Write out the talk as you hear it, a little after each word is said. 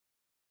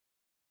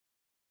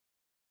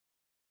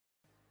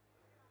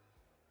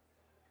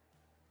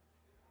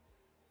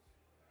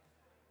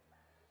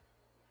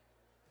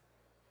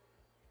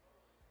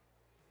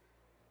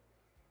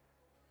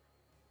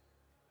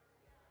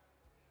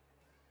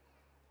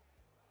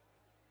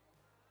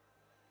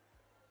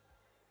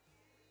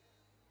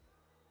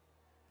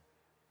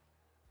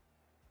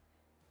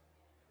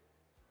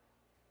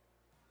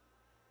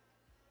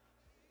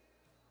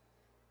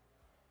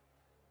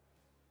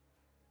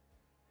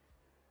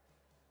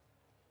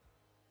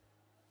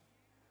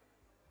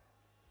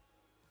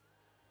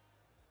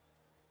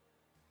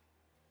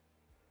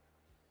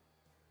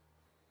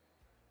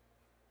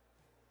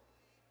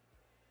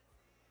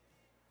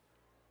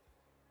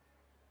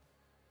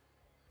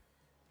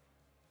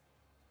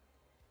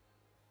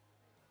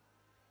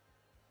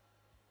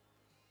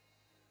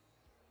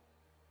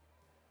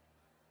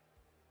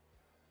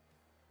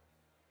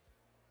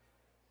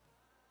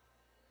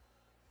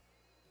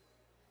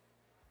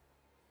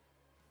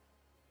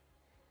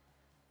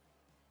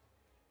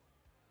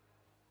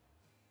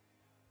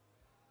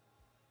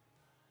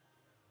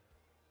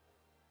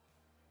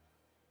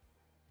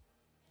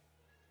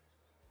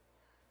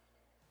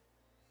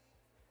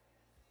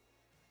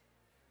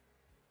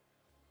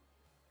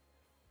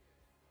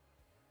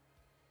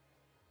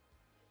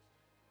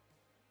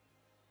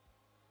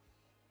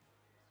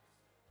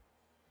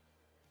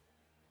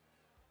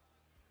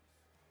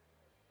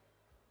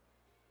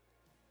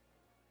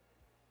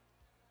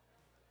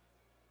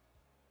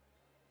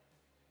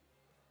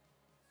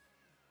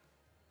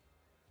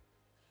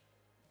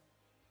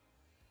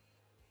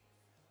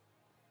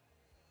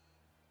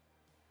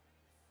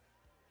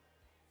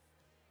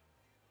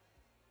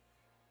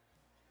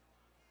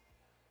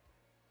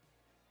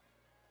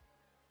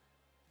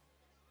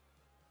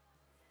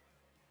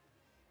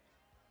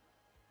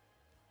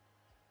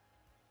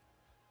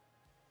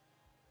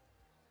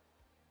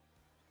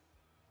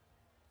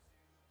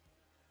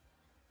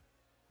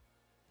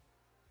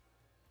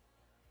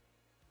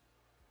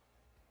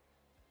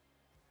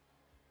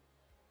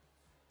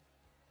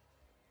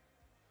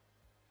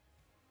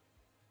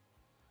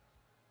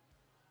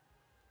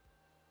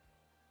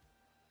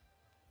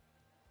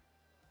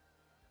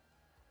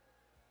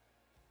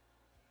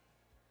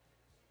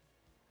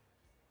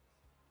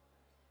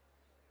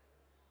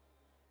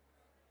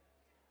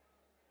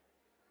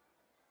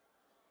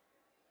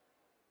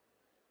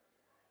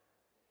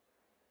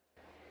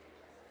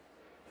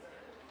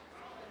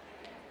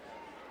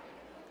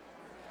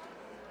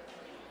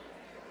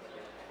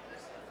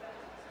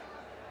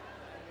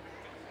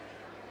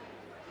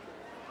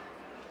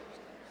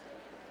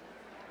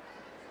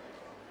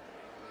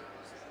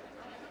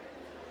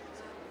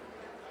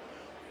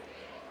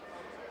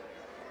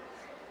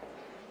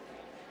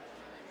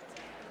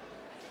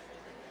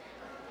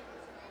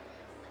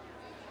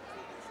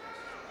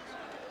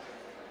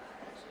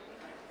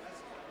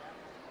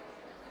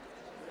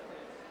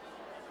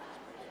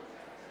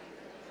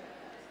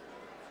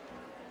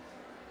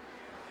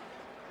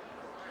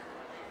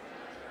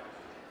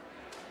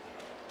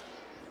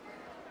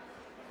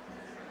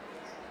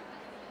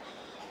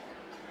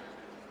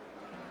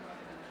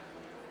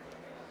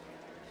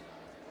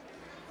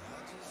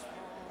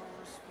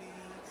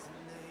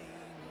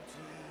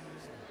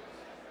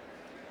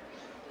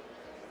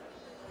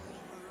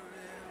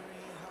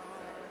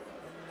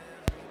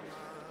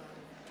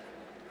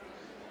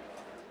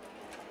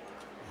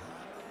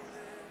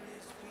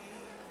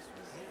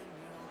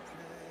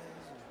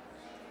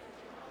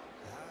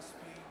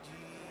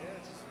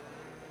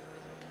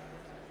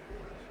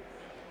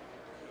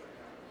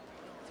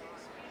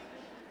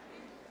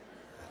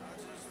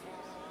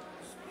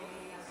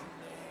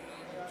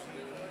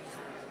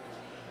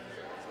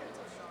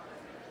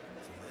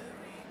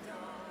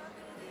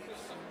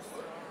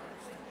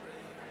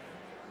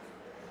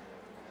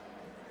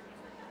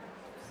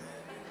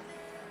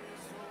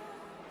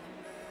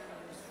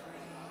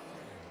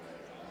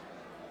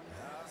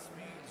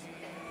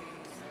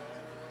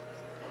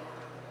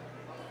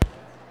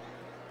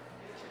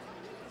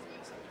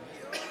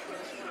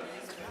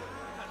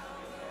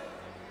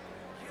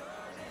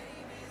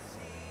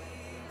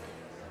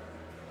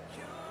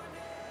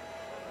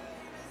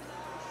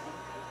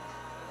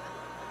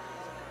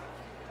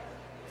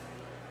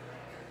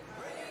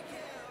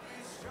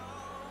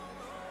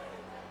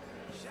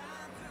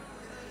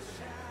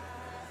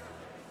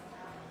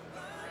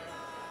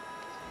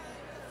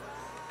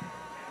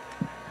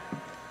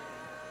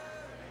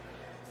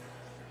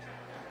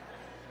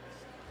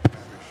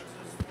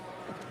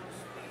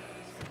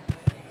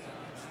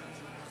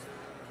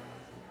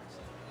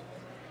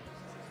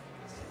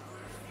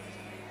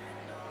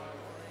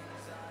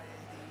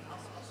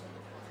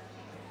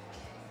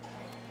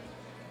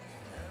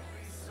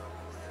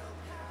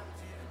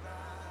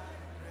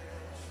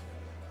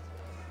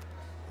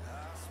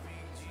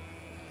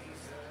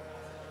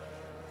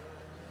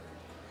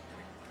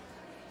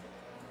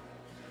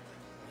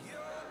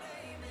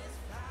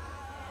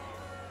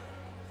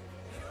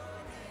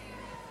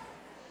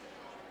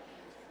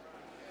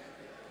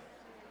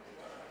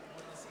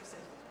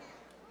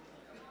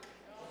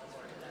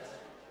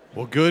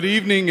Well, good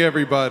evening,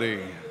 everybody.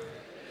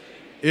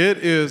 It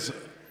is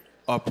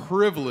a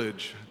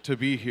privilege to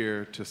be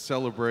here to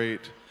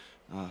celebrate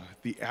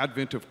the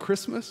advent of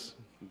Christmas,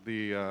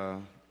 the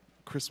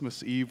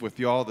Christmas Eve with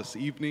y'all this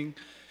evening.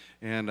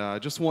 And I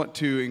just want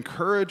to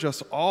encourage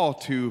us all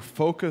to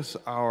focus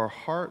our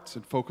hearts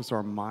and focus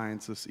our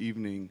minds this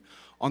evening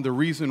on the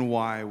reason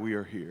why we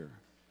are here.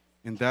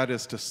 And that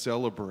is to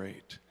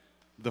celebrate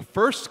the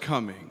first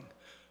coming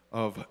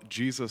of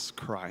Jesus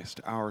Christ,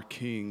 our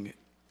King.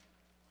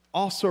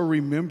 Also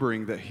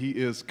remembering that he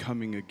is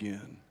coming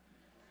again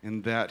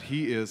and that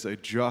he is a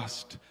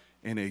just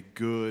and a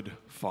good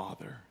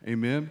Father.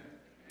 Amen?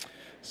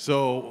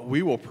 So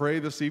we will pray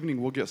this evening.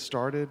 We'll get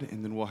started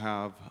and then we'll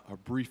have a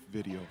brief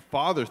video.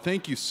 Father,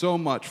 thank you so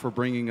much for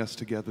bringing us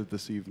together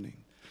this evening.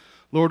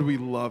 Lord, we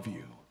love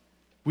you.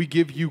 We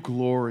give you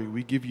glory.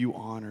 We give you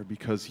honor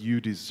because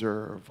you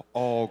deserve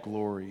all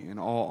glory and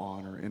all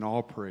honor and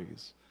all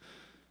praise.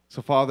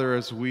 So Father,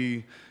 as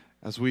we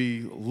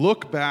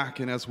look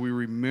back and as we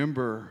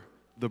remember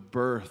the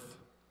birth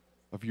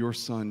of your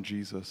Son,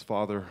 Jesus,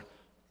 Father,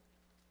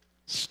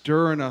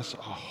 stir in us a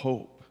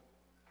hope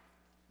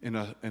and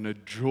a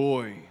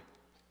joy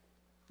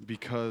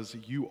because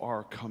you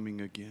are coming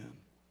again.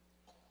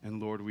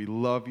 And Lord, we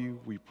love you,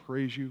 we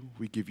praise you,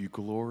 we give you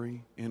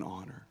glory and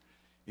honor.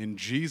 In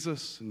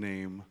Jesus'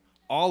 name,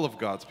 all of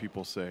God's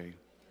people say,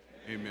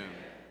 amen.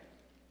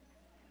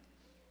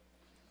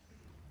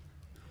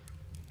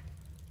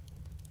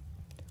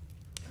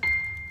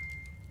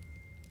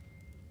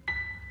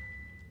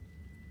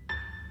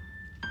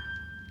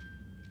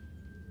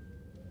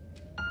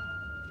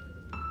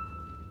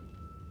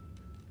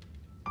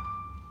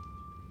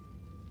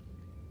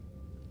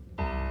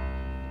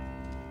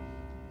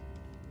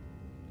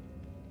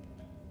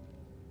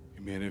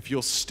 Amen. If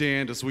you'll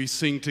stand as we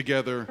sing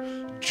together,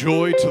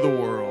 Joy to the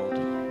World.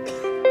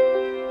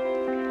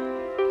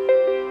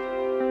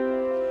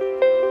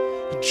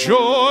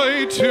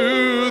 Joy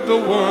to the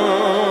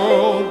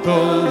world,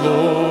 the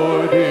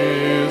Lord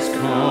is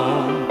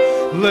come.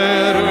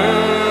 Let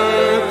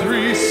earth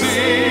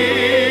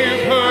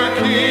receive her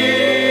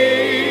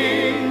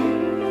King.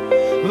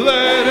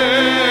 Let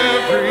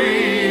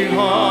every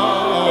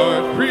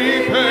heart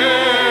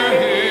prepare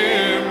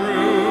him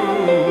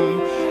room.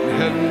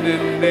 Heaven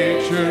and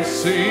nature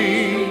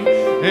sing,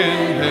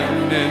 and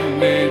heaven and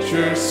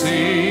nature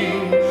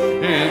sing,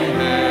 and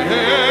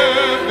heaven,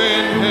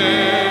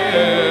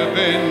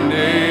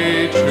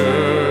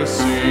 nature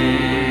sing.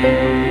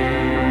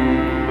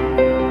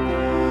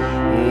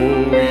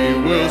 Oh, we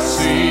will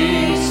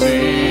sing,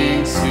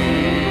 sing,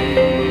 sing.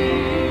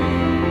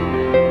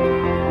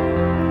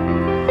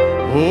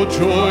 Oh,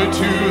 joy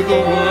to the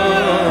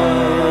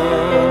world.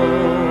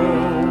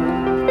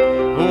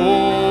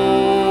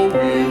 Oh,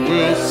 we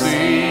will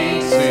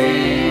sing,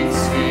 sing,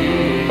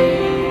 sing.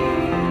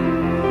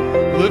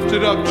 Lift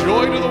it up,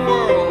 joy to the world.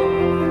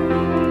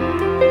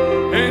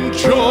 And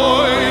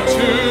joy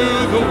to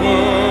the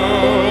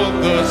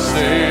world, the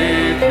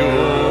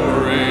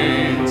Savior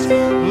reigns.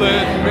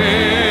 Let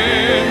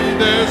men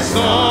their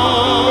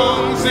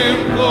songs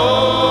employ,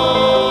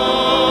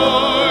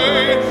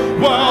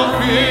 while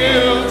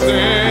fields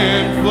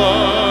and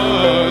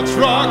floods,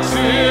 rocks,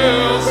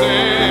 hills,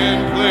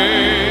 and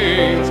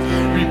plains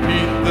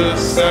repeat the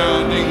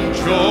sounding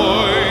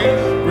joy,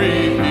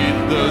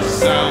 repeat the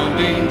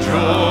sounding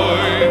joy.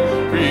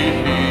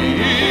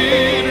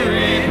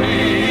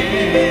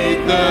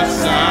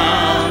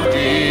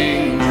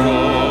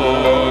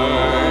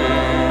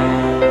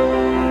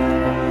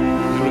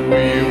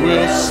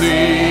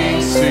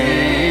 Sing,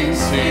 sing,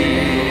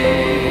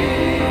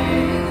 sing.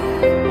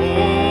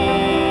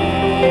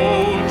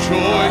 Oh,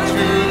 joy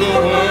to the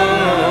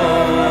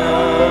world.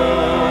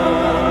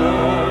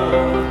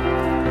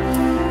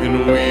 And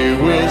we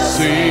will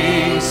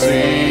sing,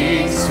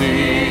 sing,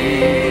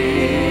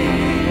 sing.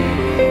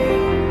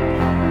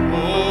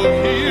 Oh,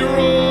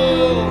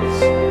 heroes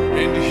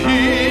and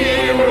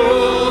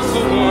heroes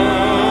the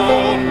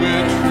world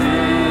with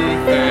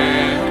truth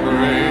and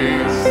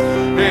grace,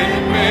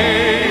 and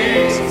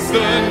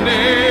the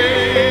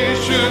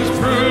nations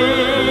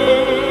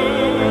prove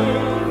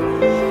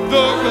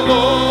the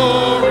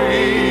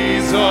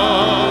glories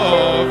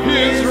of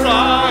his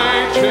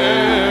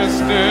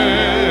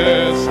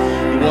righteousness,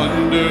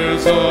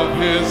 wonders of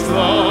his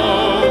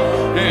love,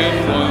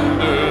 and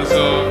wonders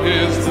of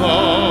his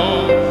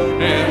love,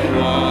 and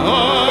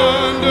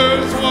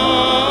wonders of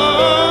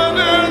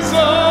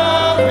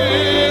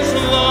his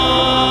love.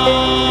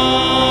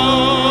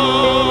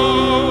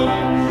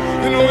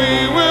 And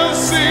we will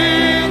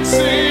sing,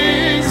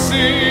 sing,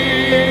 sing.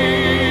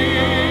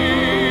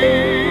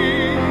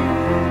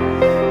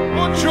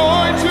 Oh,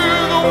 joy to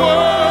the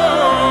world.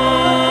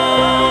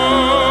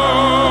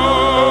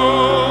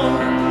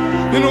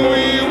 And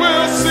we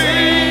will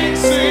sing,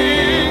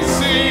 sing,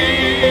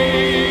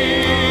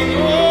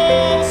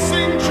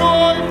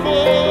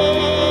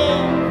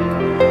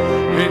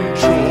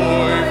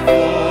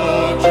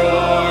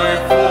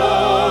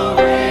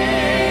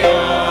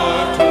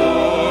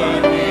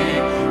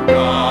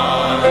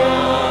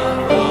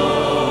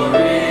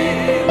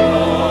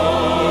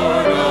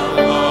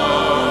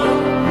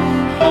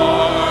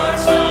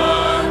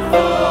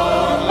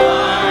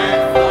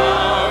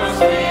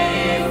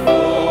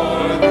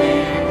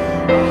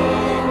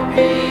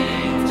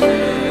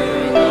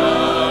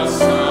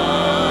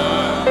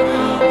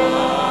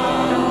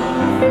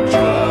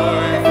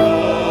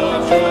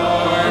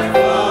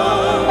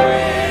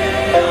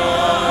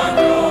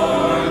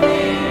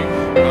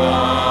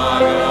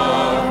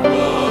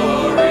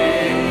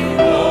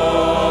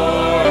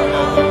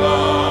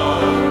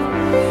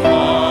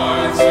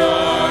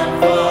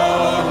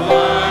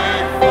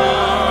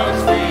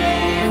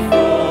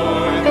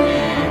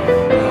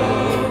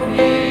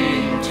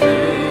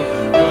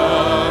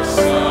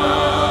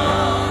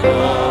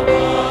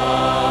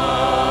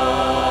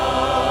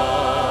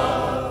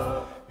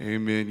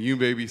 Amen. You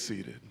may be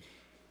seated.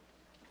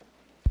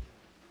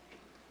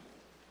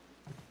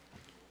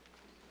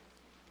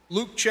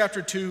 Luke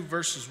chapter 2,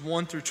 verses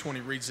 1 through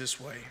 20 reads this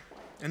way.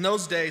 In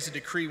those days, a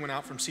decree went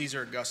out from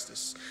Caesar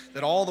Augustus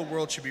that all the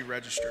world should be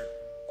registered.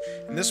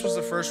 And this was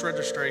the first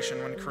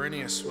registration when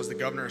Quirinius was the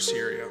governor of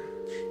Syria.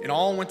 And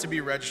all went to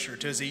be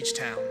registered to each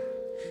town.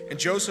 And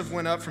Joseph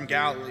went up from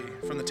Galilee,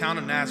 from the town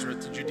of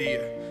Nazareth to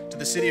Judea, to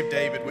the city of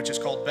David, which is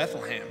called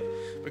Bethlehem,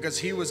 because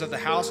he was of the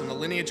house and the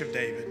lineage of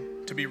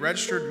David, to be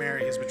registered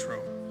Mary, his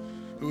betrothed,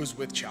 who was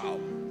with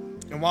child.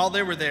 And while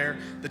they were there,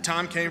 the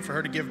time came for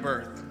her to give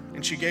birth.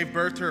 And she gave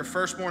birth to her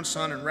firstborn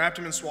son and wrapped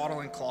him in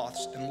swaddling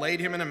cloths and laid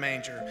him in a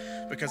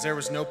manger because there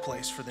was no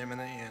place for them in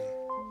the inn.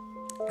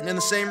 And in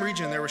the same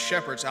region there were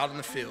shepherds out in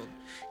the field,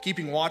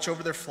 keeping watch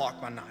over their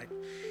flock by night.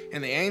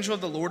 And the angel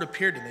of the Lord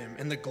appeared to them,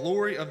 and the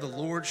glory of the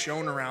Lord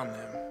shone around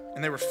them.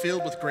 And they were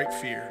filled with great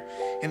fear.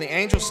 And the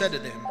angel said to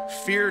them,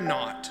 "Fear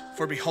not,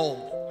 for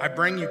behold, I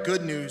bring you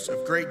good news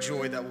of great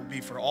joy that will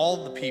be for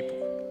all the people.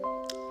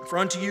 For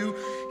unto you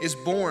is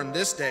born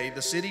this day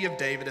the city of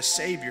David a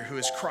Savior, who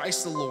is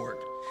Christ the Lord.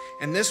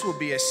 And this will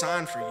be a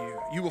sign for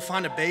you. You will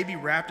find a baby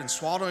wrapped in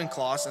swaddling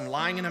cloths and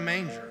lying in a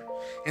manger."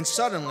 And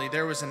suddenly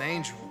there was an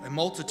angel, a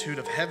multitude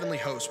of heavenly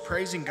hosts,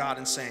 praising God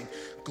and saying,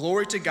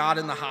 "Glory to God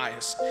in the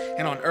highest,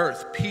 and on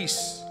earth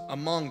peace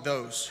among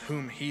those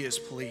whom he is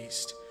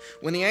pleased."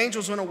 When the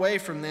angels went away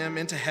from them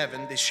into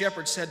heaven, the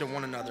shepherds said to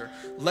one another,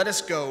 "Let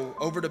us go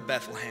over to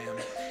Bethlehem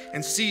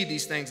and see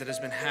these things that has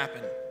been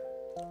happened,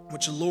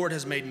 which the Lord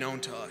has made known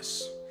to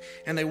us."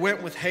 And they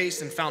went with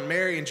haste and found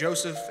Mary and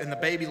Joseph and the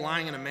baby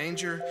lying in a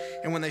manger.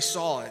 And when they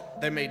saw it,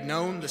 they made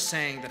known the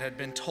saying that had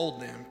been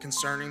told them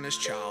concerning this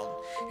child.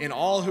 And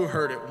all who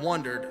heard it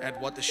wondered at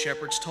what the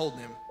shepherds told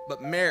them.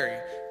 But Mary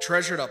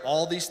treasured up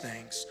all these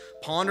things,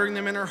 pondering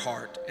them in her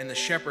heart. And the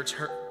shepherds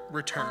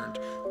returned,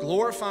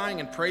 glorifying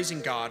and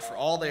praising God for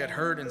all they had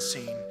heard and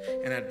seen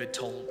and had been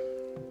told.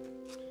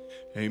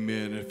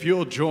 Amen. If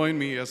you'll join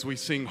me as we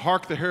sing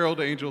 "Hark the Herald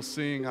Angels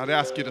Sing," I'd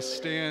ask you to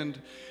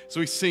stand as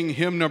we sing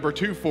hymn number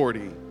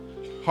 240,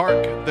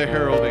 "Hark the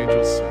Herald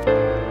Angels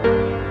Sing."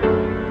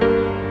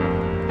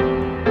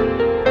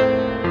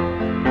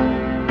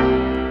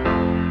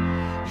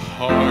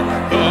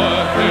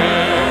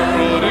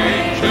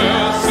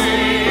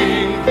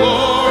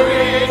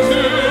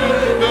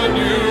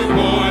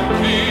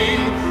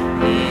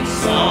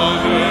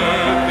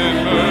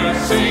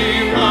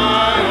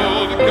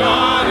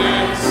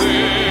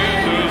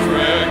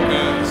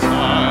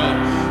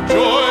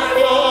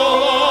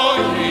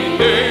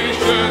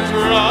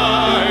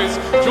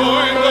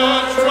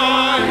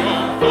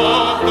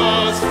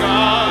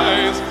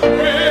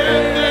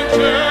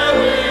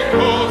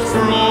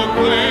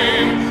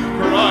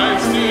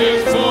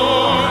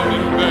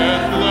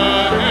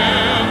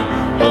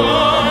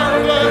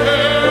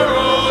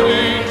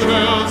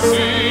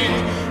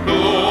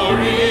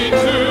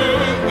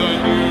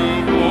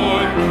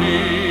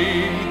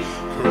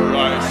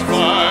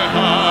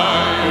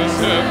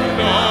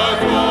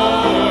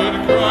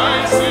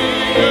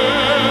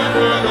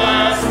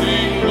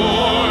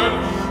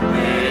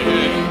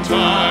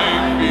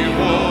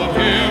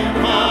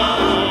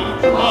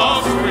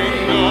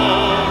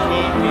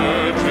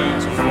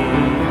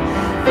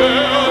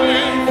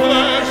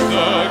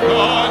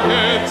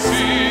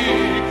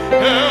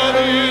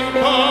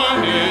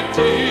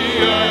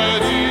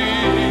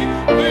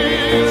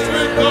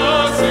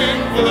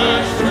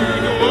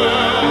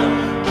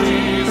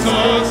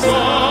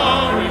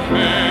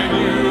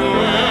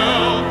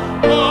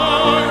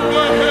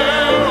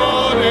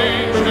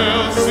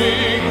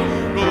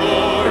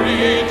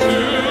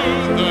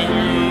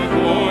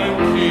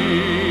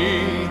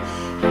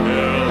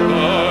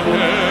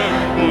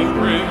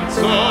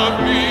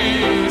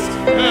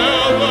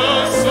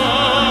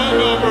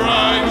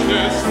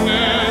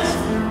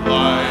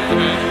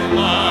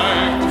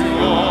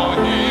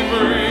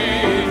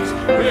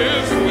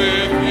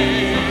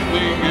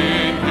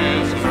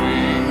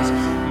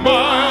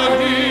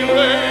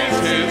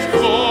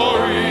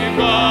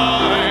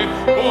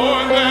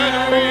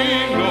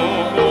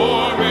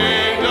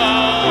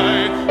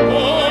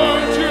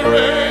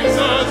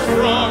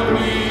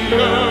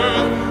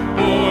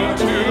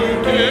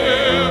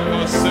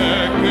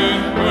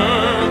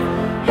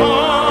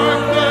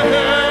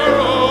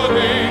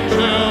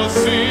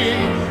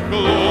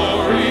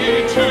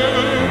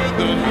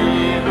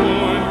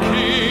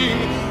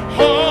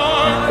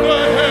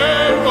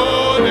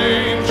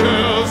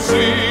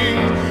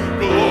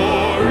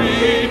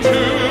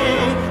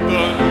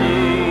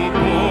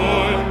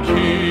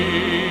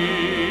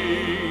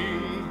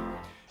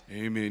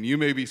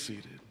 Be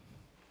seated.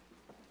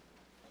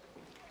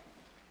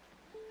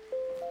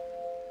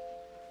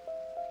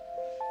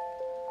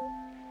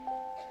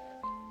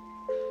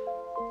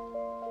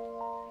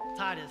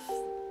 Titus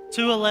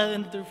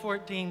 2:11 through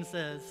 14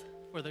 says,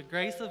 "For the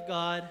grace of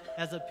God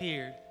has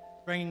appeared,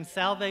 bringing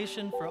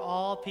salvation for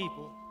all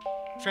people,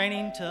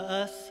 training to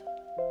us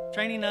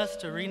training us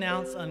to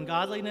renounce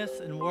ungodliness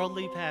and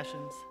worldly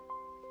passions,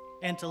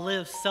 and to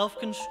live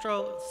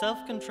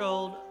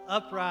self-controlled,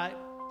 upright,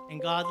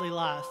 and godly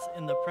lives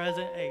in the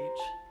present age,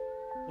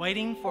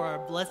 waiting for our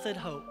blessed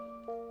hope,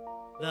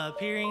 the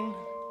appearing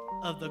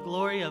of the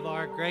glory of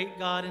our great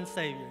God and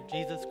Savior,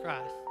 Jesus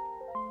Christ,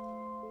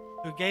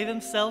 who gave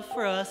himself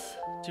for us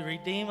to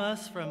redeem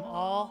us from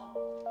all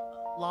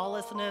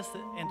lawlessness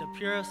and to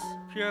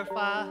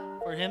purify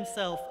for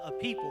himself a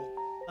people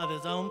of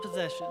his own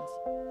possessions,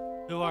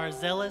 who are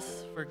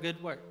zealous for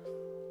good works.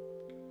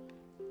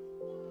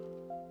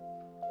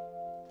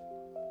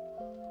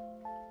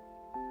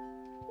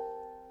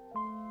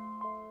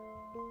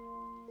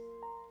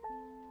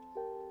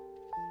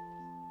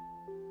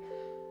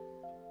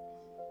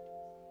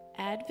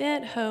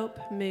 Advent hope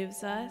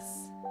moves us.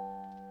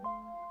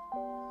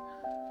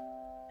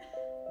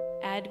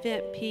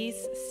 Advent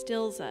peace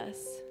stills us.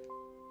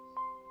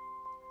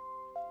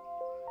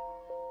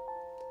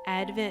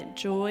 Advent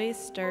joy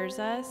stirs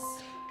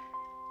us.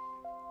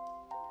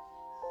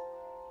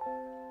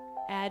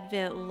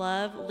 Advent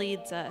love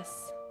leads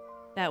us,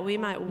 that we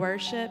might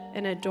worship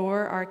and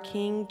adore our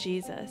King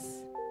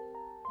Jesus.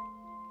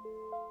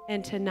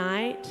 And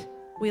tonight,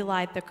 we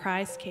light the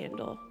Christ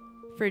candle,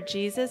 for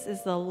Jesus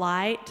is the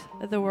light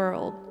of the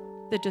world,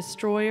 the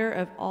destroyer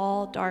of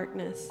all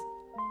darkness.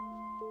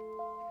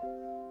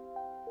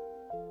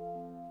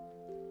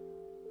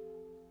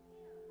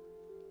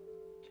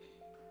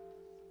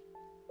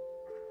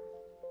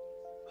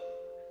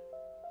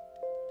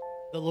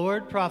 The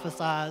Lord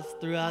prophesies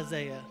through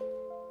Isaiah.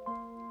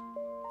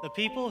 The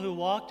people who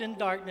walked in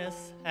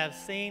darkness have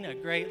seen a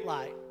great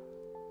light.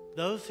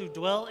 Those who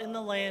dwell in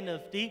the land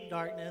of deep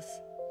darkness,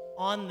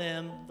 on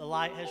them the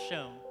light has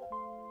shone.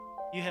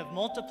 You have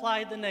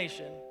multiplied the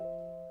nation.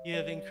 You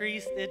have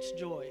increased its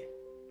joy.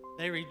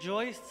 They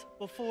rejoice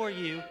before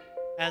you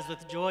as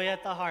with joy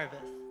at the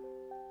harvest.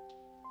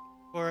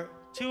 For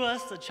to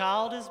us a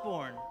child is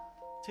born,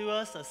 to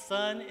us a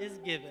son is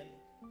given,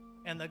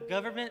 and the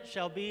government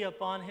shall be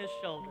upon his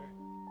shoulder.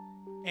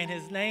 And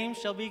his name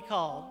shall be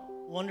called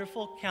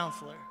Wonderful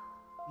Counselor,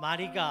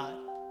 Mighty God,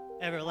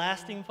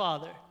 Everlasting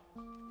Father,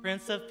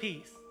 Prince of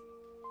Peace.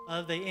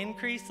 Of the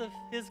increase of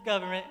his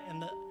government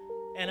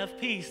and of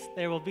peace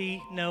there will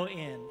be no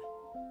end.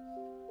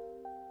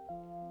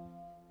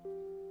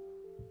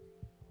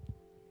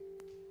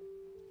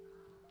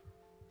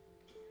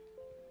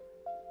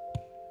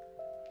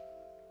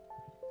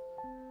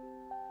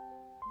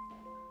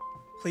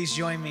 Please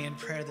join me in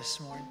prayer this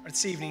morning, or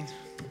this evening.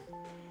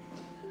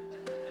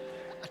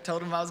 I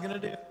told him I was going to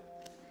do it.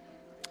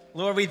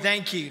 Lord, we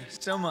thank you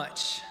so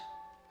much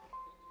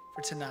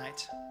for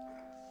tonight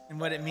and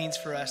what it means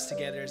for us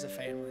together as a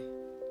family.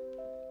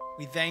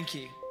 We thank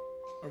you,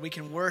 Lord, we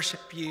can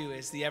worship you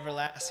as the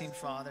everlasting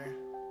Father,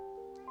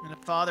 and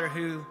a Father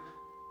who,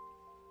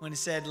 when he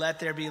said, "Let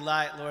there be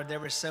light," Lord, there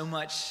was so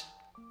much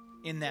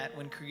in that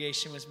when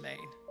creation was made,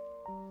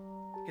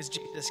 because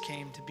Jesus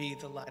came to be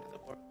the light of the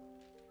world.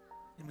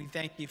 And we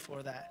thank you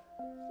for that.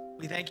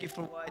 We thank you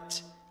for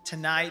what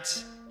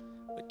tonight,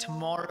 what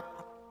tomorrow,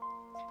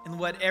 and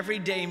what every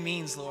day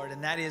means, Lord,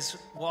 and that is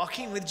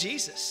walking with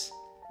Jesus,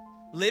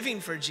 living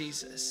for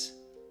Jesus.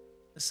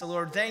 And so,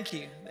 Lord, thank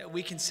you that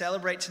we can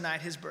celebrate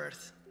tonight his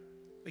birth.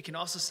 We can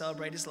also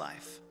celebrate his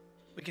life.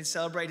 We can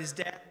celebrate his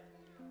death.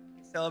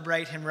 We can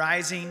celebrate him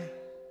rising.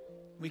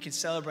 We can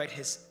celebrate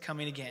his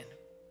coming again.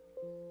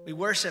 We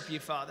worship you,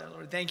 Father.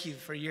 Lord, thank you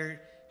for your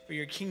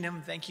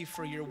kingdom. Thank you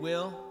for your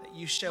will that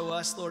you show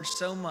us, Lord,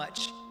 so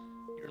much.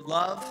 Your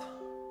love,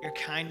 your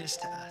kindness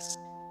to us.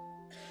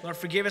 Lord,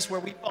 forgive us where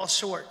we fall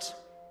short.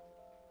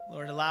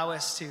 Lord, allow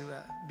us to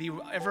be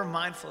ever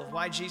mindful of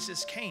why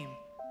Jesus came.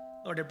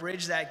 Lord, to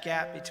bridge that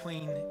gap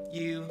between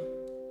you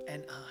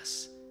and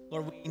us.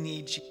 Lord, we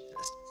need Jesus.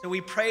 So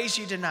we praise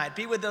you tonight.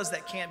 Be with those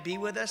that can't be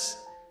with us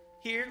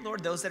here.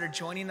 Lord, those that are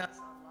joining us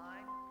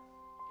online.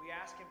 We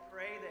ask and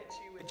pray that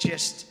you would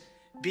just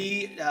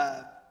be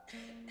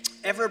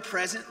ever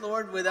present,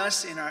 Lord, with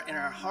us in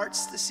our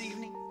hearts this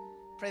evening.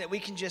 Pray that we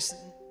can just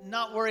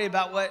not worry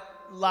about what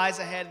lies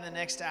ahead in the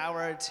next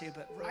hour or two,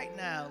 but right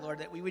now, Lord,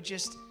 that we would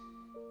just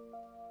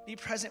be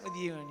present with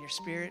you in your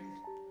spirit,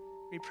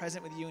 be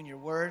present with you in your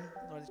word.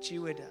 Lord, that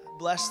you would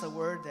bless the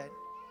word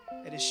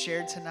that is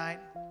shared tonight,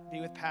 be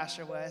with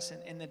Pastor Wes,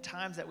 and in the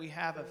times that we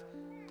have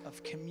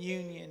of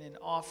communion and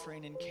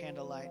offering and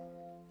candlelight.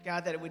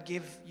 God, that it would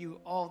give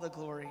you all the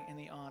glory and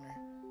the honor.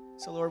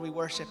 So, Lord, we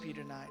worship you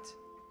tonight.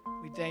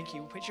 We thank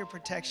you. Put your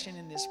protection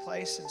in this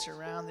place and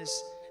surround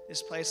this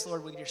place,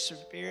 Lord, with your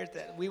spirit,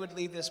 that we would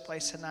leave this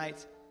place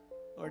tonight,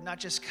 Lord, not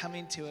just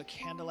coming to a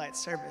candlelight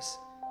service,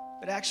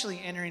 but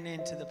actually entering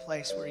into the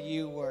place where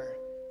you were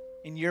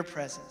in your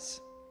presence.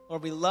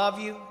 Lord, we love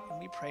you and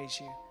we praise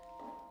you.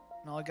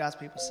 And all God's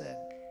people said,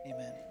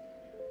 amen.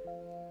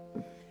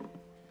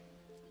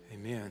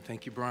 Amen.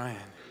 Thank you, Brian.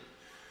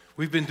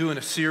 We've been doing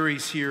a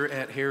series here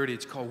at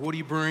Heritage called What Do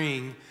You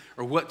Bring,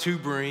 or What to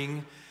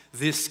Bring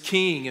This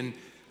King. And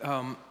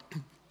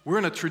we're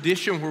in a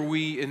tradition where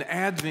in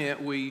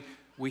Advent, we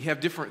have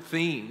different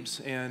themes.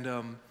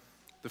 And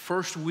The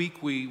first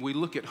week we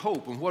look at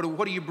hope. And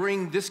what do you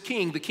bring this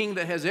king, the king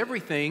that has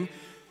everything?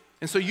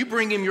 And so you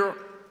bring him your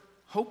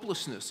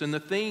hopelessness and the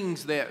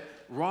things that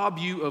rob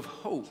you of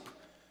hope,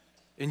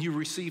 and you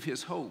receive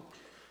his hope.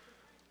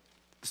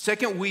 The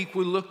second week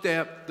we looked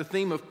at the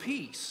theme of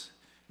peace.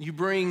 You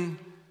bring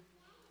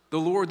the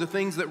Lord the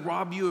things that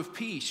rob you of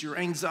peace, your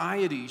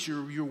anxieties,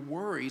 your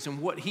worries, and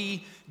what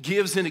he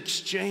gives in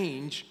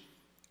exchange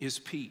is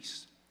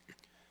peace.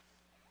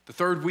 The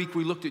third week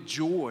we looked at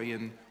joy,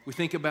 and we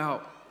think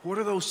about what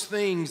are those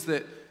things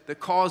that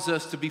cause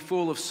us to be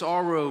full of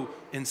sorrow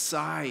and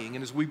sighing.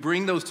 And as we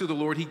bring those to the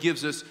Lord, he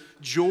gives us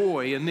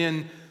joy. And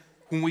then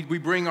when we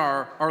bring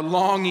our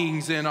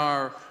longings and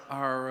our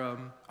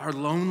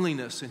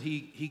loneliness, and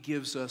he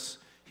gives us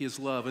his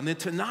love. And then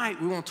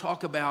tonight we want to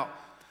talk about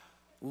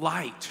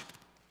light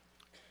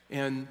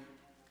and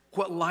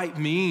what light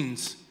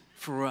means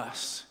for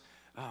us.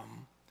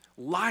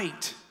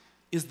 Light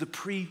is the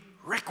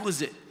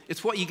prerequisite.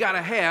 It's what you got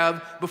to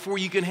have before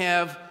you can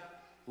have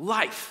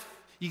life.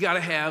 You got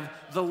to have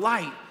the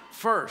light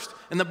first.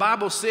 And the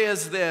Bible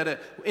says that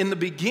in the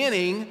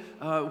beginning,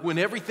 when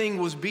everything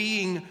was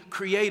being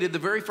created, the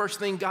very first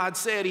thing God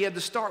said, he had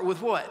to start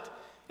with what?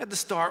 He had to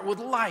start with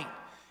light.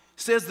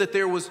 It says that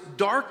there was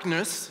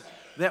darkness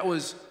that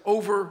was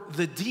over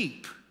the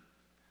deep.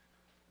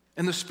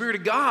 And the Spirit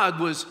of God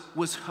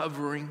was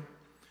hovering.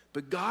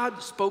 But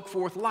God spoke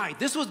forth light.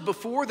 This was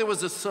before there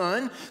was a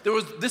sun.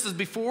 This is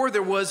before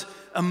there was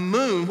a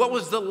moon. What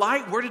was the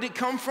light? Where did it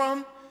come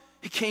from?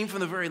 It came from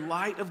the very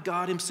light of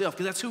God himself,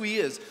 because that's who he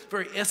is, the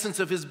very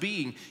essence of his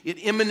being. It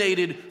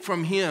emanated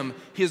from him,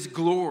 his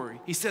glory.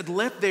 He said,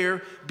 let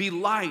there be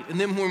light. And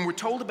then when we're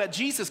told about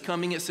Jesus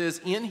coming, it says,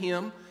 in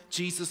him,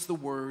 Jesus the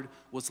Word,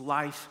 was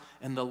life,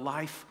 and the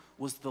life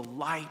was the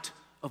light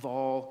of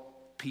all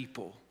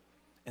people.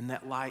 And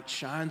that light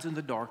shines in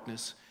the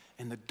darkness,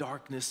 and the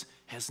darkness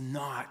has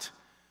not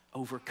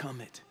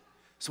overcome it.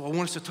 So I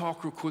want us to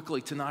talk real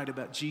quickly tonight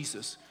about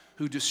Jesus,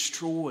 who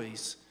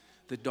destroys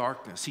the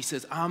darkness. He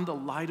says, I'm the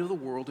light of the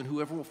world, and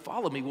whoever will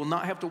follow me will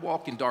not have to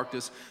walk in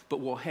darkness, but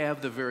will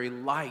have the very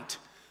light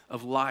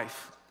of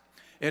life.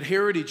 At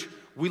Heritage,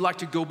 we like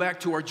to go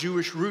back to our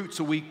Jewish roots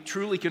so we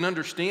truly can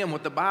understand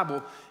what the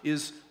Bible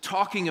is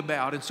talking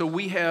about. And so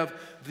we have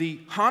the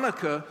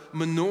Hanukkah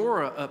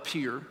menorah up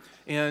here.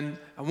 And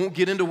I won't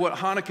get into what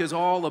Hanukkah is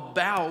all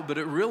about, but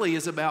it really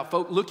is about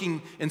folk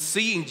looking and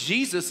seeing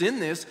Jesus in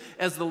this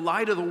as the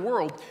light of the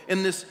world.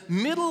 And this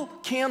middle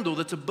candle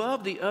that's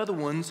above the other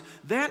ones,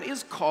 that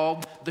is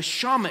called the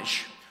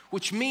shamash,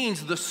 which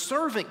means the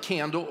servant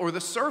candle or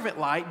the servant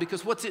light,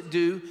 because what's it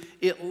do?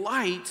 It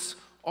lights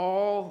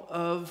all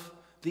of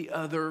the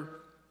other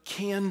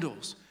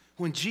candles.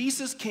 When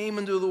Jesus came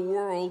into the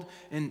world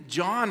and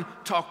John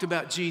talked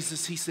about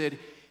Jesus, he said,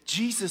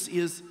 Jesus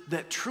is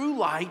that true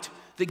light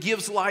that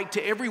gives light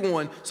to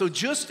everyone. So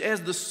just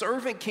as the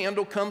servant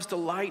candle comes to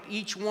light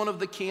each one of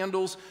the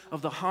candles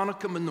of the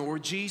Hanukkah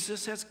menorah,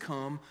 Jesus has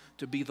come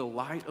to be the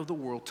light of the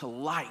world, to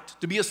light,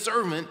 to be a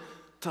servant,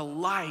 to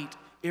light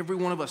every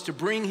one of us, to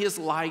bring his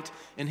light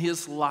and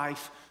his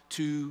life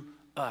to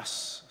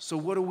us. So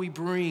what do we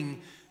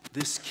bring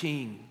this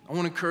king? I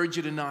want to encourage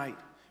you tonight,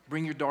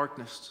 bring your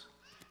darkness,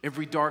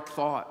 every dark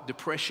thought,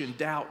 depression,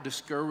 doubt,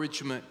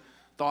 discouragement,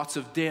 thoughts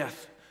of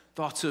death,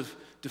 thoughts of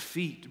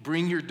defeat.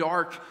 Bring your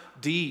dark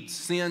deeds,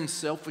 sin,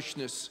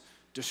 selfishness,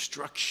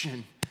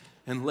 destruction,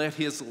 and let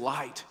his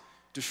light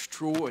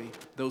destroy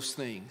those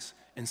things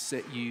and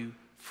set you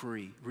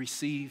free.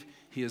 Receive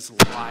his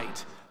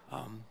light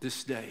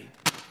this day.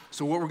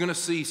 So what we're going to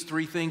see is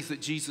three things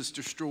that Jesus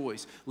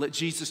destroys. Let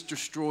Jesus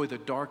destroy the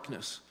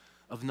darkness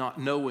of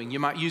not knowing. You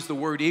might use the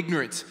word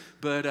ignorance,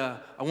 but I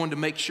wanted to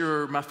make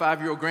sure my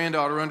 5-year-old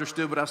granddaughter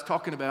understood what I was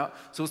talking about.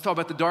 So let's talk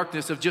about the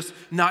darkness of just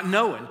not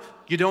knowing.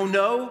 You don't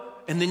know,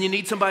 and then you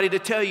need somebody to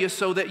tell you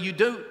so that you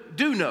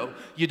do know.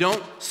 You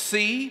don't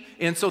see,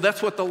 and so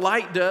that's what the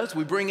light does.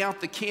 We bring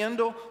out the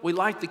candle, we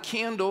light the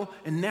candle,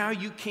 and now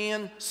you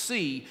can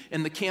see,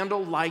 and the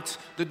candle lights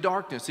the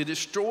darkness. It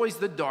destroys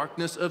the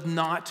darkness of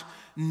not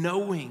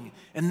knowing.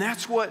 And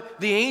that's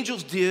what the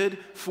angels did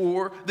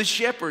for the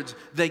shepherds.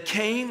 They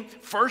came,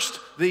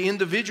 first the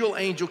individual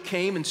angel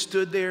came and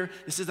stood there.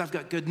 It says, I've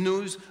got good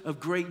news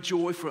of great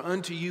joy, for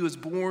unto you is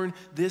born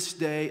this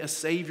day a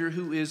Savior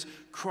who is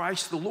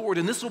Christ the Lord.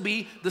 And this will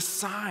be the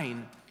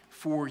sign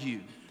for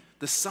you.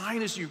 The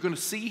sign is you're going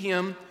to see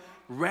him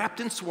wrapped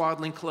in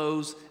swaddling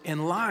clothes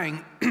and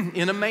lying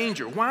in a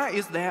manger. Why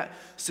is that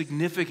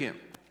significant?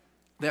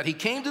 That he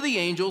came to the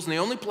angels, and the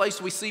only place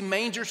we see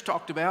mangers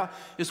talked about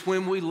is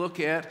when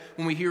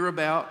we hear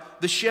about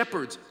the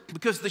shepherds.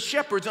 Because the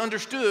shepherds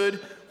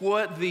understood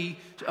what the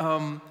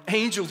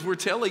angels were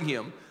telling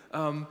him.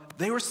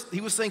 He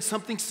was saying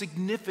something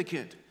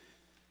significant.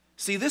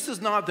 See, this is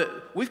not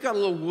we've got a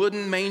little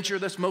wooden manger,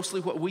 that's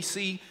mostly what we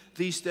see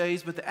these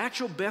days, but the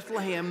actual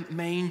Bethlehem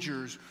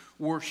mangers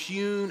were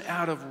hewn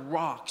out of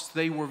rocks.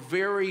 They were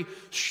very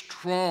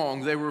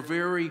strong, they were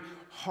very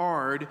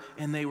hard,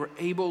 and they were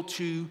able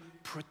to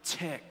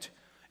protect.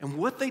 And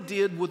what they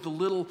did with the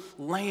little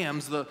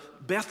lambs, the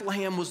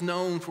Bethlehem was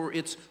known for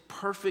its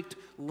perfect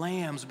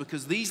lambs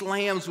because these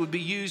lambs would be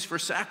used for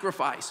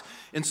sacrifice.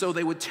 And so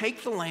they would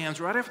take the lambs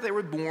right after they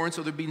were born,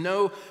 so there'd be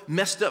no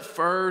messed up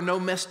fur, no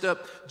messed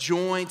up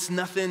joints,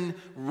 nothing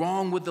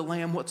wrong with the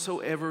lamb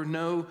whatsoever,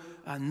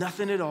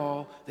 nothing at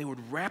all. They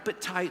would wrap it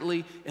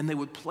tightly and they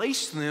would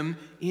place them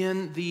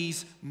in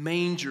these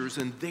mangers,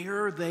 and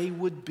there they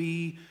would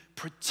be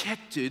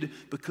protected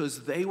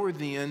because they were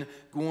then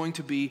going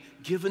to be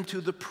given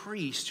to the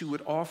priest who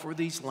would offer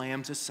these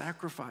lambs as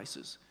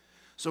sacrifices.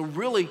 So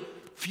really,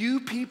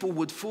 few people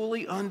would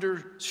fully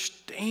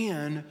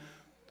understand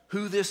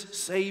who this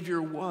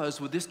Savior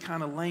was with this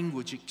kind of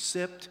language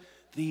except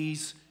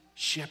these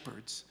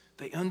shepherds.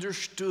 They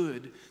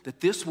understood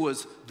that this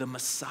was the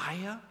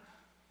Messiah.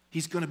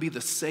 He's going to be the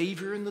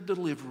Savior and the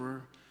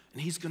deliverer,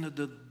 and he's going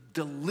to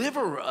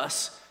deliver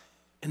us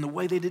in the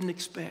way they didn't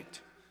expect.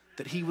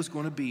 That he was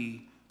going to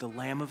be the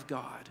Lamb of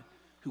God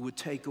who would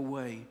take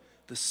away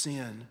the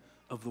sin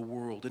of the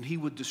world. And he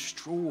would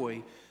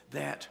destroy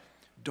that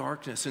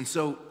darkness. And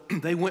so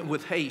they went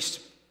with haste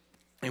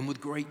and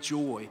with great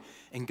joy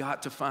and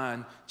got to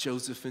find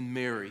Joseph and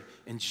Mary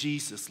and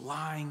Jesus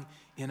lying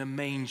in a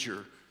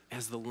manger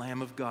as the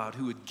Lamb of God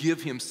who would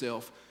give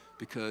himself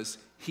because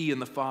he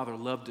and the Father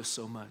loved us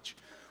so much.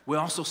 We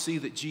also see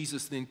that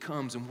Jesus then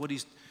comes, and what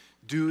he's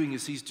doing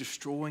is he's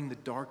destroying the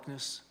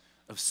darkness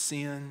of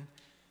sin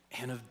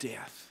and of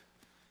death.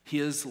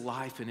 His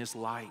life and his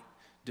light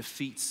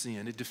defeats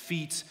sin. It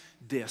defeats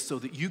death so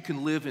that you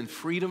can live in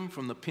freedom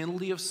from the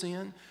penalty of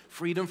sin,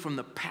 freedom from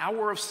the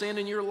power of sin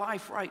in your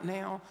life right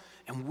now,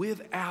 and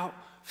without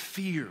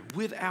fear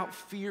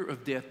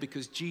of death,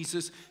 because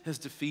Jesus has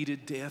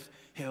defeated death,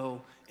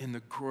 hell, and the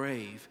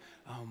grave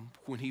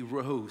when he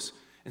rose.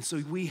 And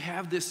so we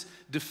have this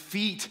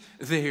defeat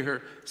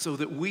there so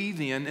that we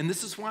then, and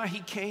this is why he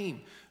came.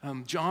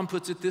 John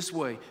puts it this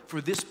way: for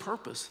this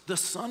purpose, the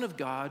Son of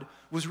God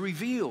was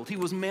revealed. He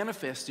was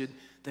manifested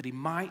that he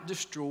might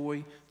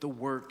destroy the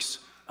works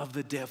of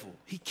the devil.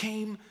 He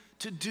came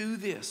to do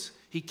this.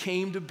 He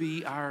came to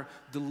be our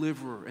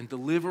deliverer and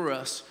deliver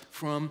us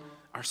from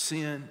our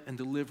sin and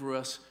deliver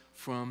us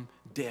from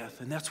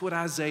death. And that's what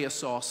Isaiah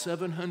saw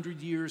 700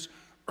 years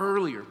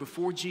earlier,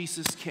 before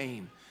Jesus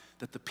came,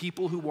 that the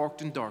people who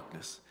walked in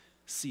darkness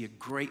see a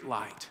great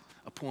light.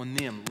 Upon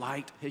them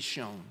light has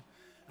shone.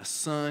 A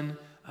son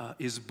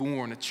is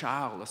born, a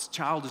child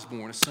is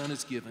born, a son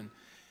is given,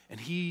 and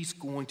he's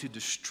going to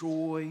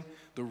destroy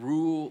the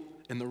rule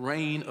and the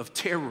reign of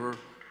terror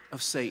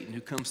of Satan,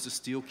 who comes to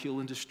steal, kill,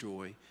 and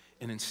destroy.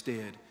 And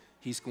instead,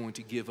 he's going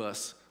to give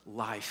us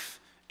life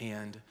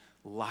and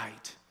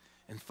light.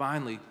 And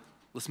finally,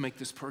 let's make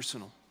this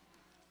personal.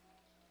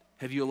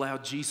 Have you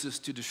allowed Jesus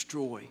to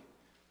destroy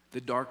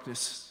the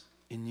darkness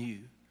in you?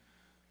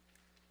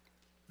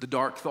 The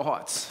dark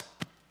thoughts,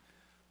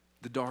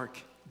 the dark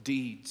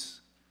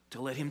deeds,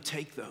 to let him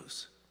take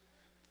those.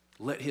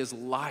 Let his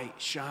light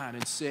shine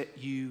and set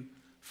you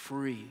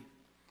free.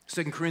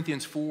 2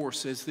 Corinthians 4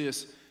 says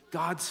this: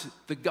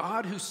 the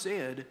God who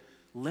said,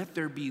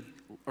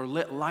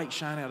 let light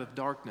shine out of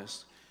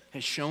darkness,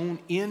 has shone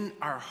in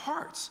our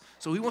hearts.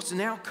 So he wants to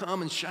now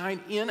come and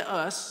shine in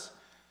us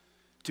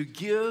to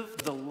give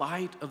the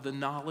light of the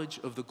knowledge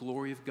of the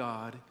glory of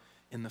God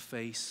in the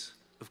face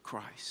of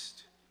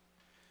Christ.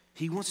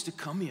 He wants to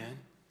come in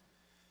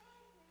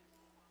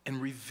and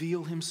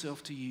reveal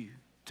himself to you,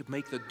 to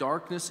make the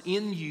darkness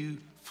in you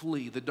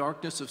flee, the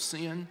darkness of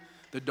sin,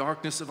 the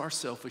darkness of our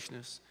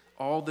selfishness,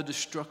 all the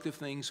destructive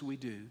things we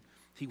do.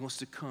 He wants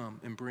to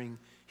come and bring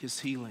his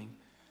healing.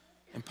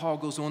 And Paul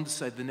goes on to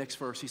say, the next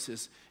verse, he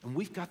says, and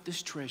we've got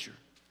this treasure,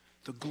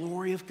 the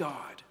glory of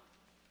God.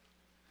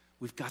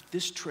 We've got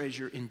this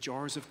treasure in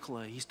jars of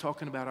clay. He's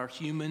talking about our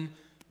human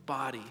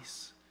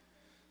bodies,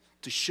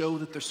 to show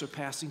that their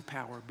surpassing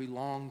power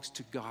belongs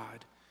to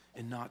God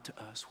and not to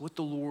us. What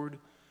the Lord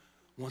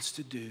wants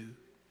to do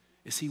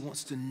is he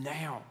wants to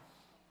now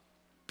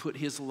put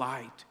his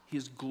light,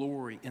 his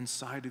glory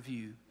inside of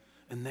you.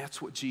 And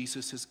that's what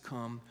Jesus has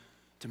come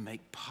to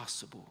make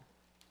possible.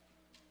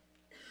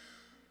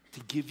 To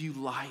give you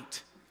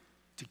light,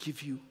 to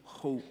give you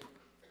hope,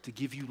 to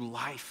give you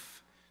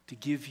life, to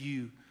give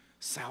you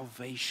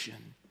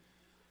salvation,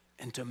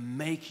 and to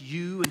make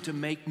you and to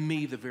make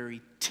me the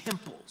very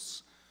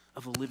temples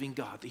of a living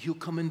God, that he'll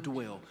come and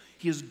dwell.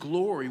 His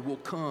glory will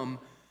come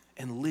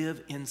and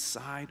live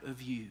inside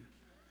of you.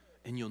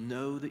 And you'll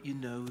know that you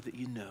know that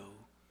you know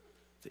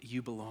that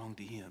you belong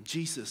to him.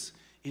 Jesus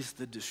is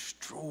the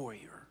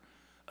destroyer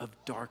of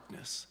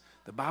darkness.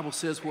 The Bible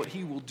says what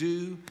he will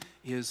do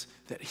is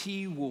that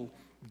he will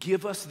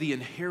give us the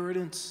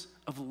inheritance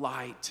of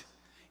light,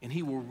 and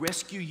he will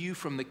rescue you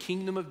from the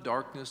kingdom of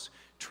darkness,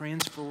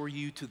 transfer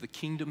you to the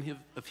kingdom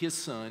of his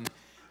Son,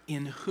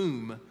 in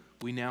whom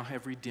we now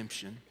have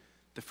redemption,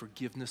 the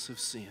forgiveness of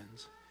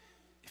sins.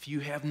 If you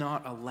have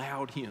not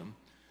allowed him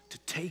to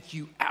take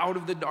you out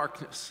of the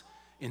darkness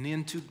and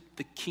into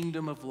the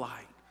kingdom of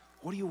light,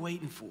 what are you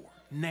waiting for?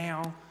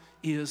 Now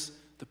is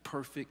the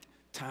perfect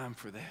time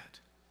for that.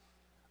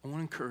 I want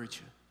to encourage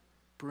you.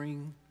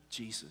 bring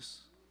Jesus,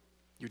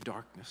 your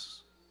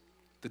darkness,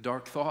 the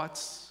dark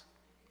thoughts,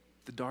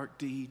 the dark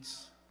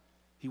deeds.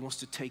 He wants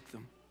to take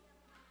them,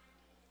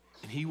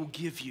 and he will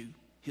give you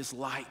his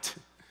light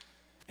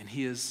and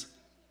his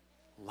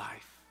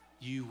life.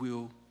 You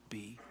will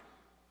be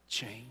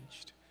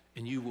changed,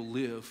 and you will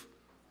live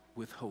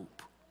with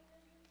hope.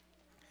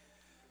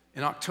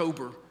 In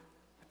October,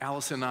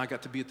 Allison and I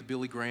got to be at the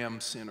Billy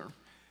Graham Center,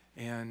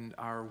 and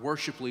our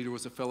worship leader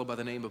was a fellow by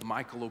the name of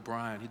Michael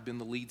O'Brien. He'd been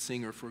the lead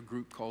singer for a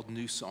group called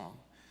New Song,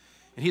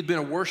 and he'd been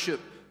a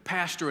worship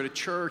pastor at a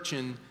church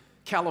in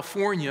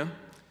California.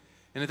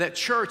 And at that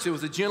church, there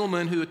was a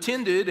gentleman who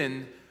attended,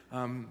 and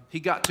he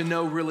got to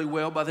know really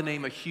well by the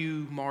name of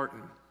Hugh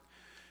Martin.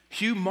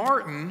 Hugh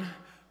Martin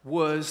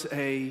was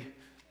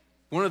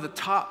one of the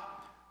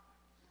top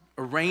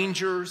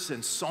arrangers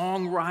and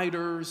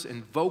songwriters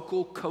and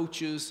vocal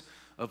coaches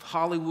of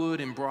Hollywood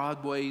and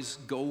Broadway's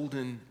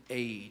golden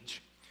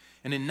age.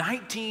 And in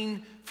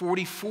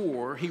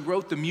 1944, he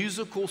wrote the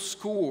musical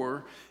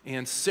score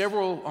and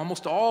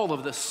almost all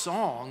of the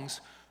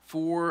songs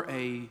for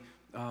a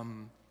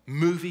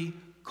movie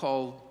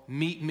called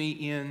Meet Me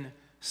in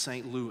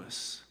St.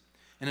 Louis.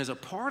 And as a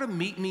part of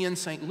Meet Me in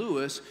St.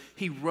 Louis,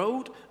 he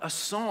wrote a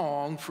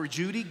song for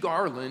Judy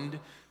Garland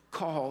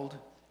called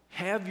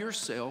Have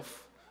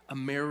Yourself a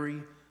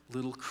Merry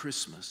Little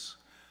Christmas.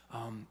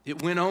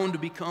 It went on to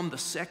become the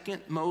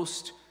second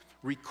most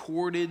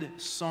recorded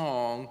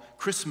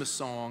Christmas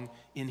song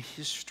in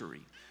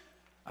history.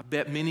 I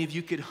bet many of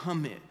you could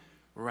hum it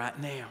right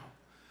now.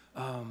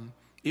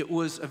 It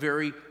was a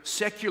very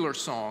secular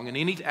song, and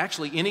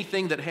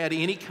anything that had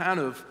any kind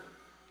of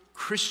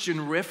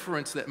Christian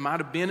reference that might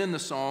have been in the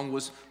song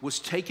was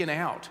taken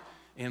out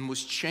and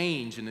was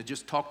changed, and it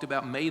just talked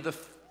about may the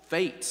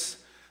fates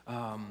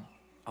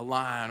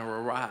align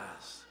or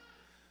arise.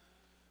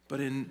 But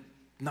in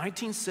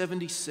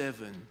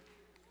 1977,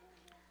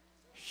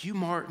 Hugh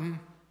Martin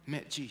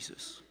met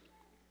Jesus.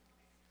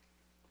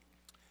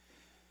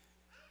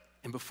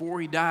 And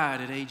before he died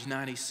at age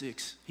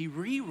 96, he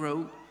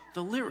rewrote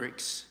the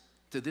lyrics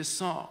to this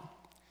song.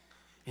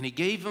 And he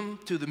gave them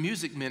to the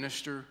music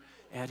minister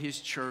at his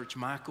church,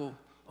 Michael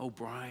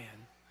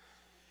O'Brien.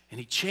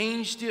 And he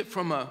changed it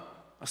from a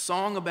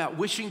song about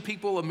wishing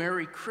people a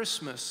Merry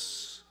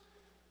Christmas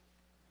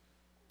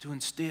to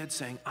instead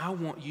saying, I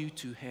want you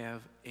to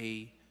have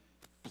a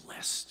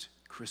blessed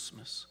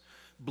Christmas.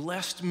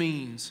 Blessed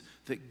means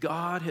that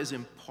God has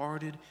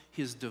imparted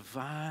his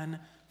divine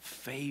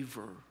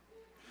favor,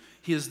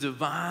 his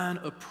divine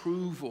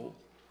approval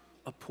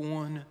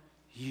upon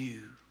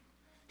you,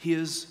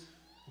 his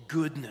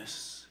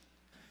goodness.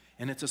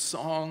 And it's a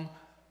song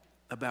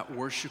about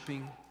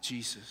worshiping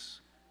Jesus.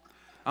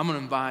 I'm going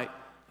to invite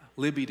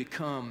Libby to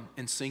come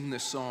and sing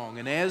this song.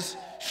 And as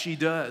she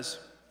does,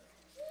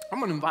 I'm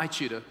going to invite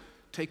you to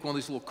take one of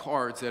these little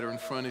cards that are in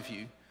front of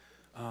you.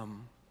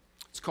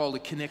 It's called a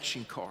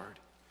connection card.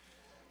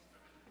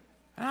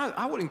 And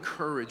I would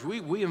encourage,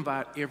 we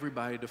invite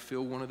everybody to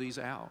fill one of these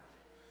out.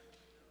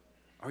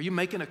 Are you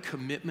making a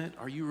commitment?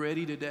 Are you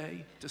ready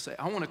today to say,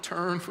 I want to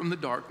turn from the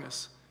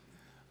darkness.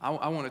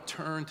 I want to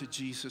turn to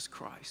Jesus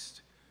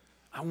Christ.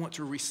 I want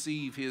to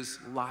receive his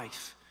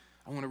life.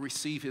 I want to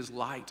receive his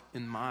light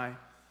in my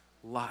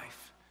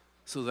life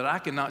so that I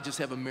can not just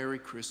have a Merry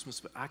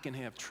Christmas, but I can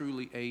have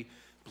truly a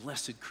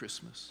blessed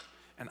Christmas.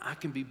 And I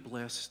can be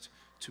blessed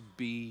to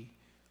be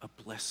a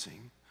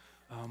blessing.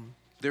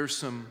 There's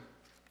some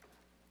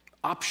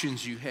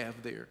options you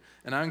have there.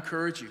 And I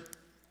encourage you,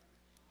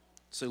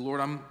 say, Lord,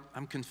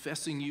 I'm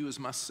confessing you as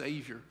my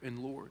Savior and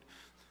Lord.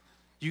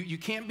 You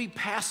can't be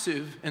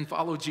passive and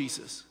follow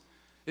Jesus.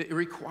 It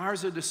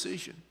requires a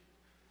decision.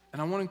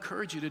 And I want to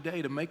encourage you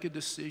today to make a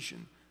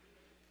decision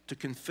to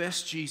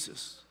confess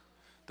Jesus.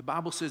 The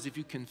Bible says if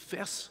you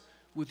confess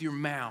with your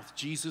mouth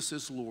Jesus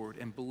is Lord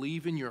and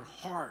believe in your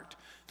heart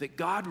that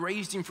God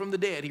raised him from the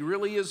dead, he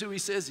really is who he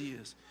says he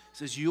is, it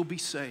says you'll be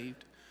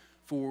saved.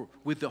 For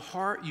with the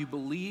heart you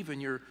believe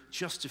and you're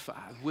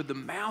justified. With the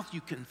mouth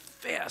you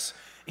confess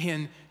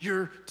and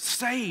you're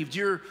saved.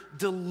 You're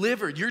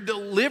delivered. You're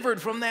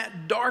delivered from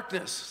that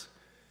darkness.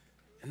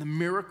 And the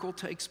miracle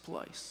takes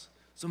place.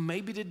 So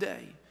maybe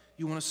today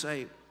you want to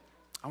say,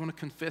 I want to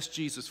confess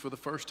Jesus for the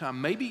first time.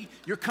 Maybe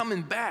you're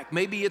coming back.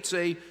 Maybe it's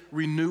a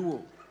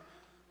renewal.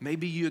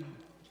 Maybe you'd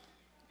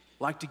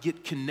like to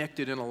get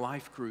connected in a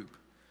life group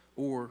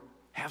or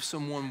have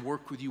someone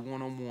work with you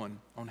one-on-one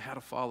on how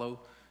to follow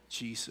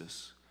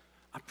Jesus.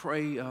 I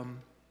pray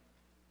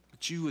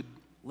that you would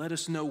let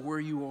us know where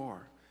you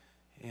are.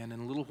 And in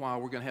a little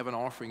while, we're going to have an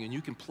offering, and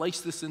you can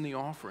place this in the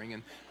offering.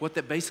 And what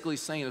that basically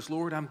is saying is,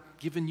 Lord, I'm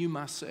giving you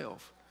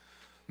myself.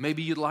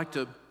 Maybe you'd like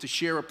to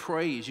share a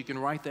praise. You can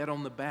write that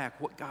on the back,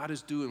 what God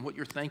is doing, what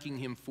you're thanking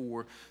him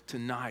for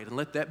tonight, and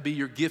let that be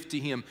your gift to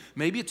him.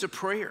 Maybe it's a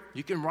prayer.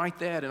 You can write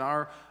that, and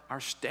our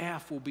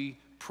staff will be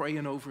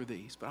praying over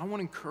these. But I want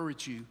to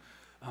encourage you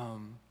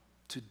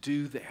to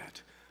do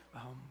that.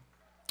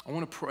 I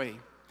want to pray,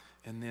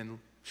 and then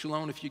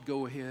Shalom, if you'd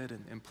go ahead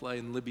and play,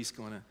 and Libby's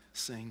going to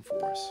sing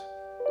for us.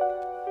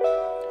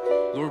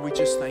 Lord, we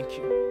just thank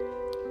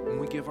you. And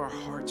we give our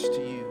hearts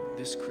to you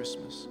this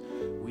Christmas.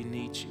 We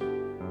need you.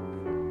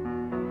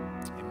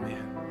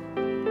 Amen.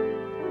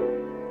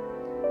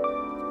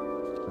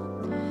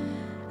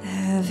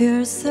 Have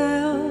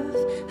yourself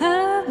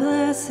a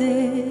blessed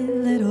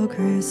little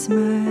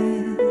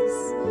Christmas.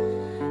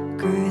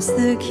 Christ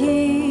the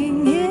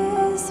King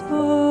is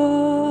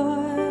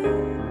born.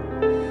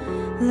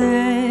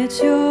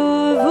 Let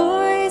your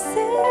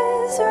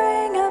voices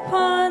ring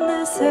upon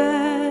this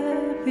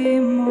happy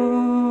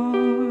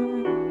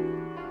morn.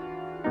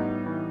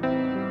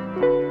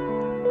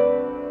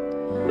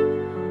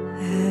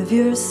 Have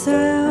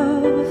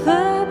yourself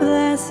a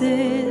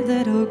blessed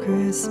little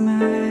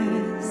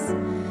Christmas.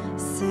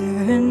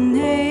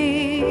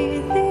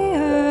 Serenade the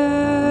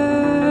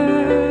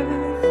earth.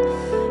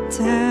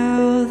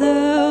 Tell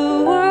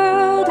the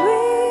world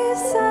we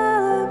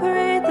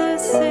celebrate the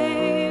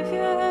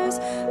Savior's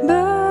birth.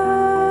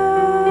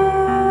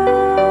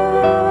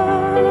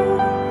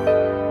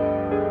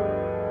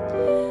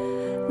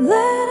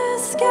 Let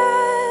us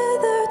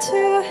gather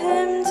to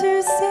Him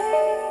to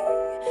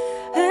sing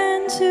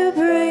and to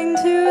bring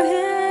to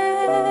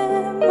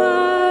Him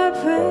our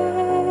praise.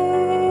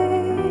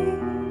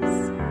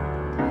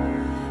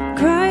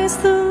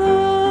 Christ the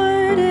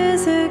Lord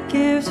is a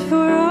gift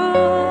for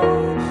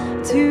all,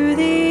 to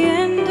the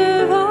end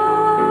of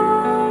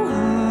all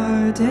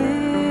our days.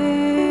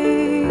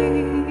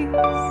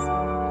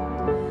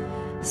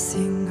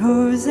 Sing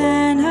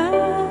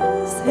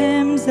hosannas,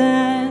 hymns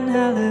and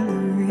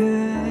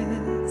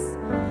hallelujahs,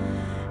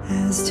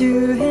 as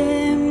to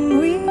Him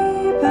we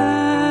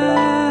bow.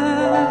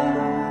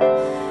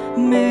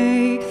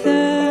 Make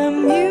the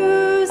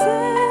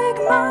music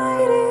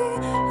mighty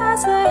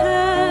as the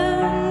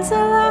hands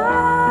allow,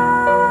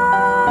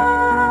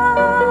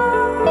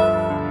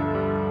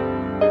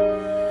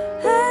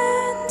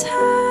 and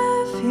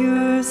have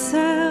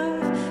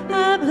yourself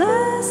a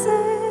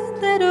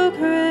blessed little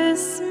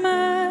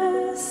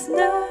Christmas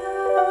now.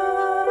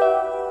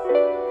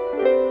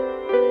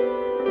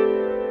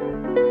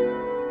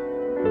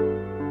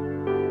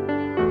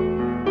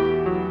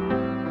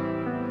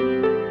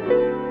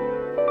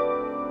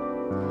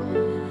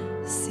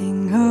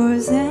 Sing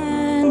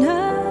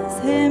hosannas,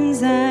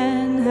 hymns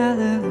and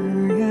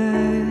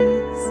hallelujahs,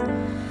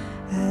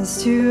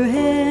 as to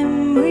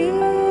Him we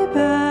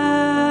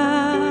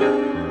bow.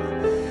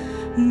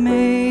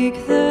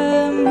 Make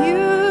the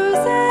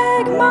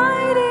music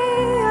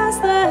mighty as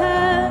the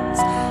hands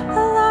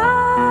allow,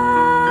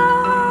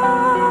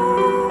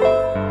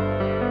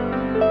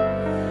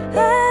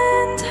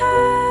 and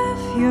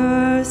have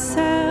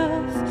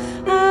yourself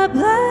a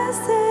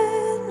blessed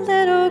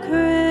little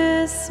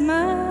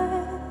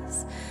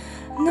Christmas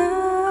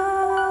now.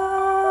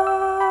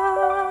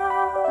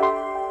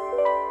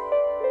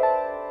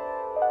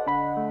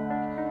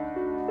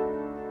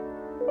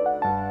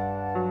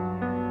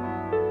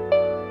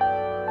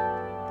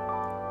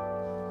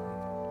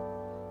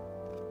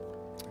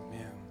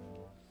 Amen.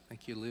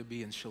 Thank you,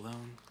 Libby and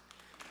Shalom.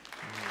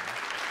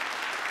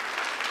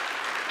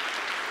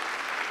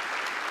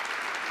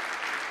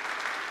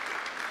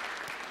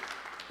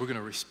 We're going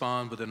to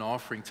respond with an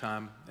offering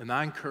time, and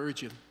I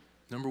encourage you,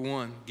 number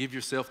one, give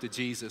yourself to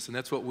Jesus, and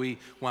that's why we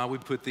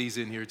put these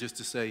in here, just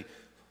to say,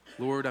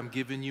 Lord, I'm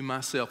giving you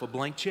myself, a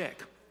blank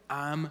check.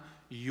 I'm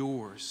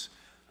yours.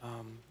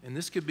 And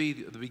this could be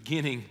the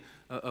beginning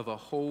of a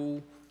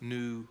whole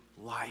new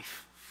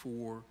life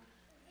for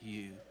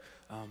you.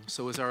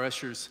 So as our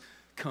ushers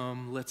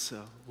come,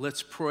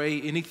 let's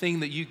pray. Anything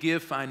that you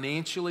give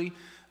financially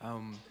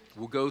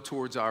will go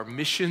towards our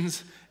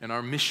missions and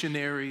our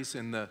missionaries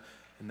and the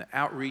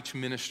outreach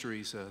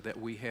ministries that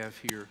we have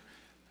here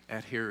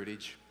at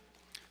Heritage.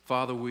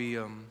 Father, we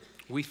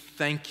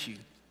thank you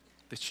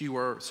that you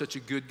are such a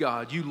good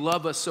God. You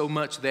love us so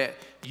much that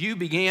you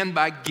began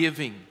by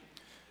giving.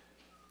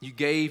 You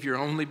gave your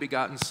only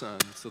begotten Son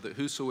so that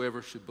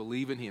whosoever should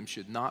believe in Him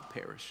should not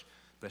perish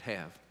but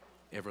have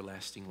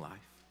everlasting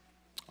life.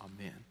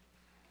 Amen.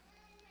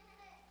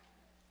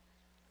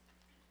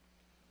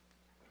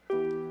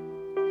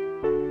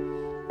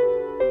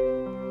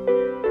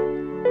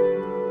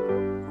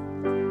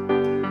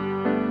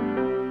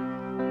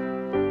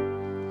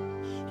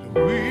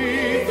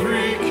 We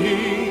three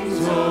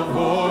kings of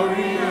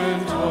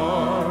Orient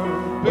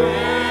are,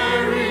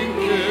 bearing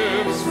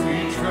gifts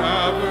we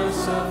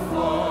traverse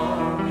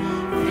afar,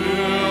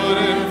 field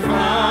and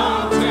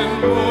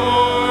fountain,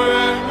 moor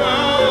and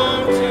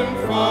mountain,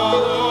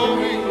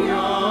 following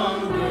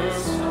yonder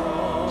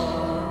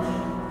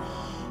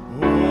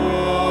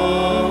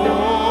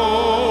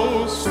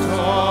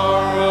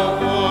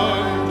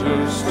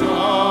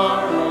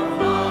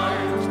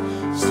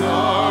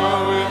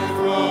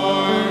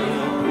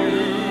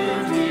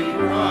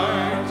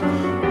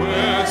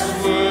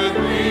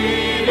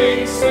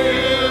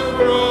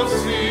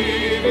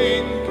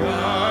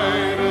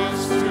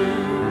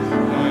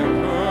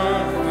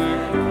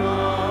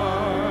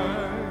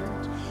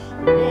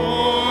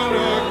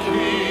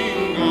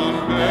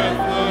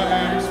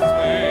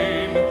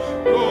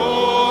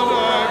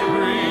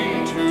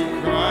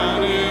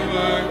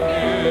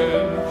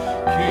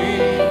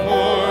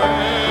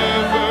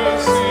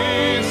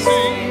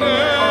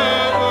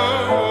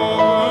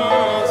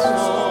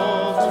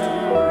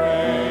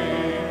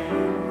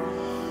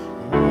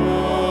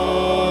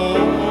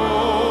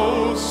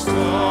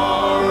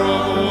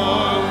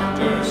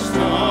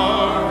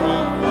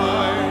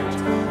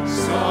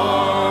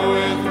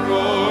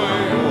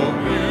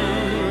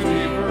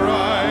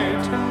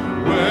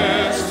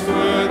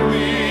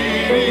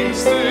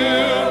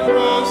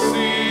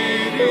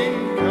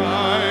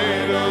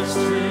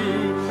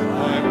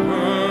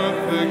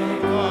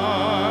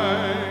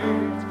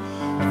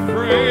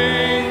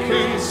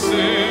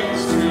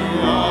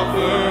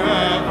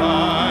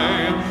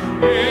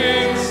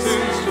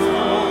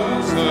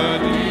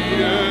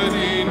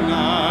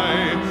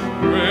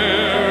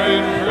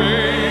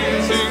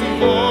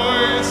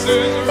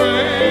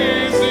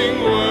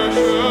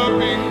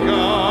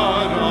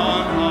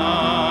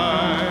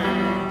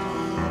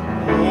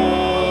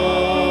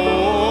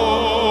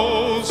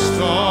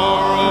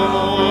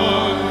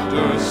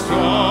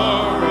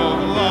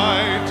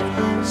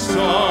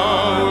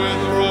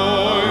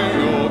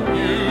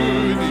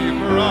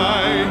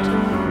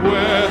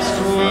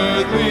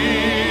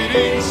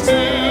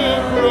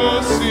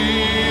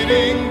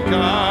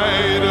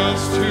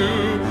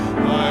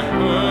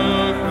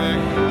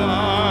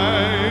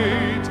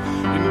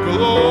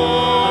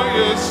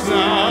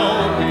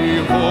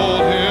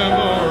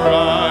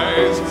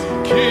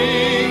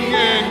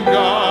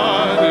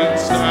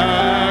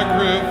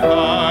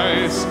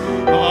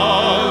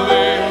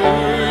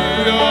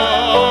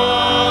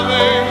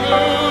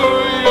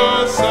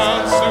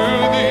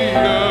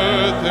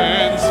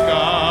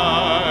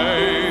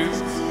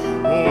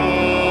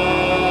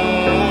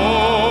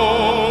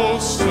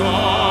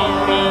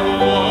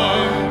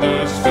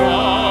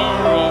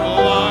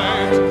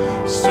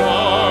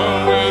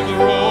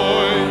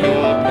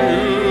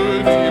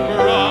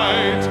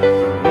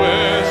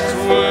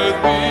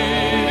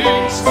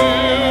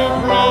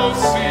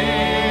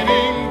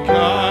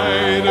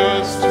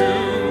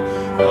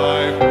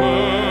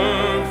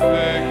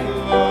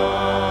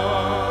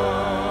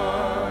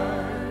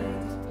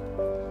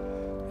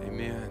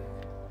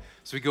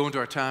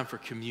time for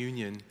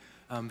communion,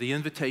 the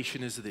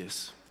invitation is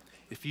this.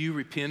 If you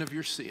repent of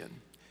your sin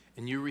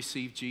and you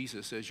receive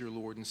Jesus as your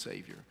Lord and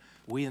Savior,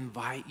 we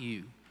invite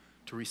you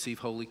to receive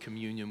Holy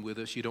Communion with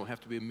us. You don't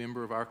have to be a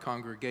member of our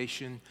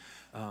congregation.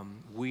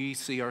 We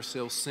see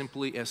ourselves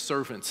simply as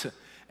servants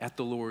at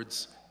the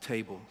Lord's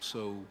table.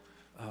 So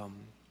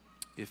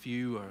if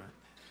you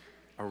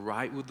are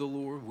right with the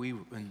Lord, we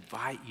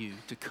invite you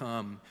to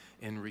come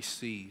and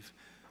receive.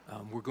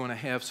 We're going to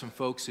have some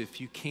folks,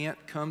 if you can't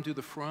come to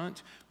the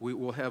front,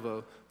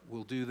 we'll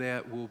do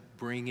that. We'll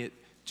bring it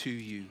to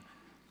you.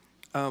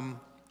 I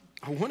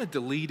wanted to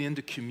lead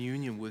into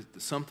communion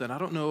with something. I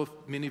don't know if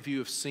many of you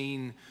have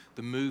seen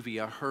the movie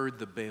I Heard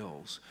the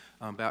Bells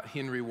about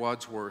Henry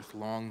Wadsworth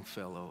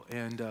Longfellow.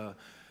 And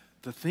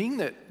the thing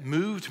that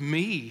moved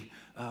me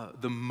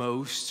the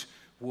most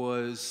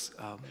was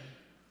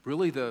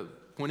really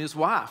when his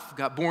wife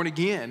got born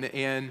again,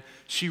 and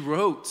she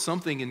wrote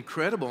something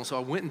incredible. And so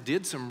I went and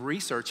did some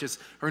research.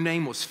 Her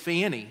name was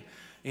Fanny.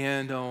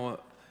 And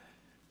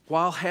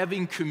while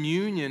having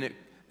communion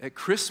at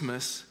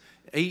Christmas,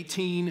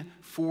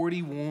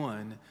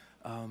 1841,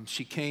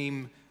 she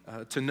came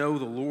to know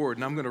the Lord.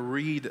 And I'm going to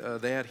read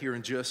that here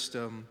in just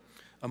a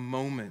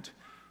moment.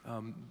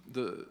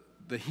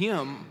 The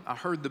hymn, I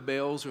Heard the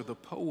Bells, or the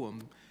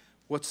poem,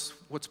 what's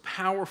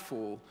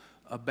powerful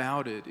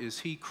about it is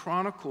he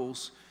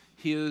chronicles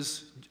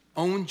his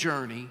own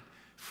journey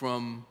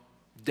from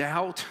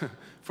doubt,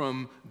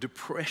 from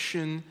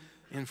depression,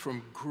 and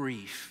from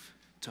grief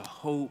to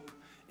hope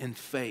and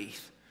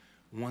faith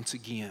once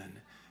again.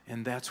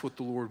 And that's what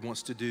the Lord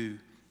wants to do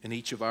in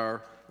each of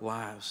our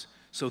lives.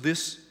 So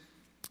this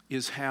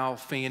is how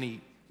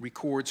Fanny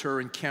records her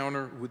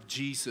encounter with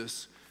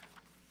Jesus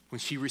when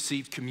she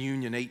received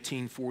communion,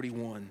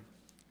 1841.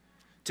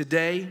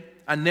 Today,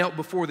 I knelt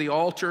before the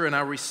altar and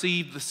I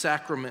received the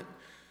sacrament.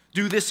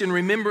 Do this in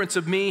remembrance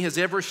of me has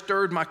ever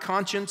stirred my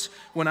conscience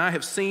when I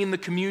have seen the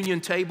communion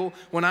table,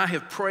 when I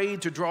have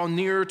prayed to draw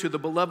nearer to the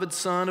beloved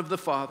Son of the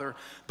Father.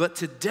 But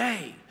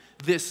today,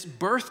 this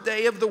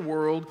birthday of the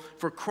world,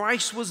 for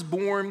Christ was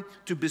born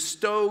to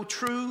bestow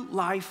true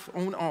life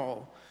on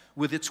all.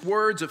 With its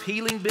words of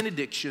healing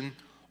benediction,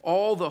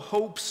 all the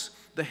hopes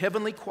the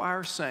heavenly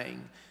choir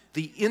sang,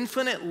 the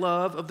infinite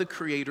love of the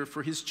Creator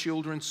for his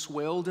children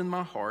swelled in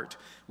my heart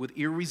with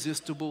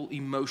irresistible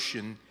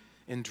emotion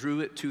and drew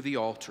it to the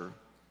altar.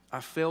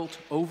 I felt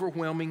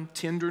overwhelming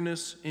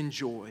tenderness and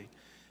joy.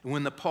 And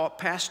when the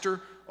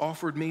pastor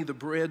offered me the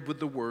bread with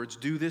the words,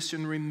 "Do this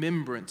in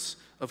remembrance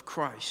of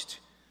Christ,"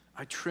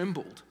 I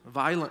trembled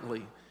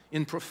violently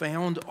in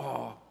profound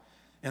awe,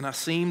 and I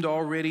seemed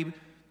already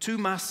to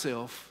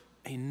myself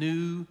a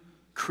new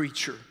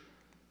creature.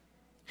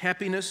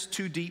 Happiness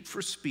too deep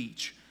for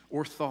speech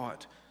or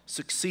thought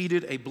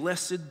succeeded a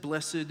blessed,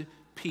 blessed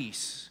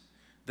peace.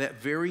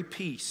 That very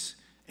peace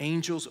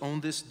angels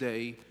on this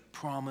day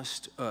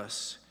promised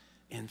us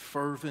in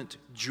fervent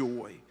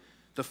joy.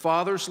 The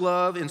Father's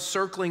love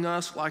encircling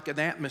us like an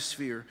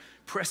atmosphere,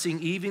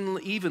 pressing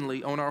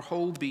evenly on our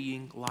whole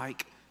being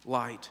like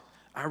light.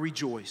 I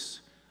rejoice.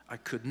 I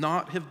could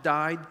not have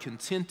died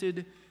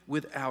contented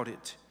without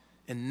it.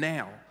 And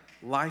now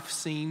life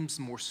seems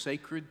more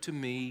sacred to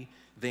me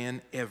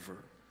than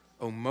ever.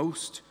 O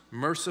most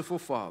merciful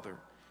Father,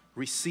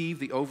 receive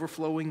the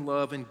overflowing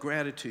love and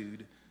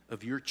gratitude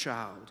of your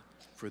child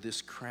for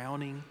this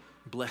crowning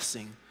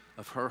blessing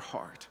of her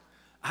heart.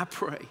 I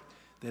pray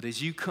that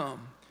as you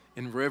come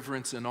in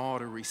reverence and awe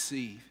to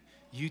receive,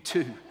 you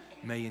too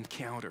may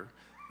encounter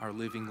our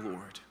living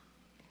Lord.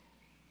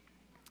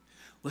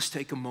 Let's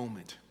take a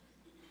moment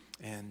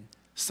and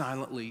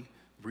silently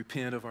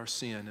repent of our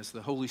sin. As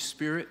the Holy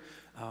Spirit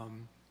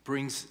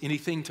brings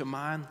anything to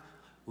mind,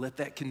 let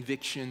that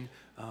conviction,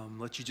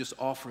 let you just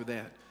offer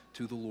that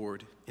to the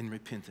Lord in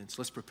repentance.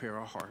 Let's prepare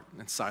our heart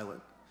in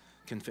silent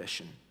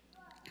confession.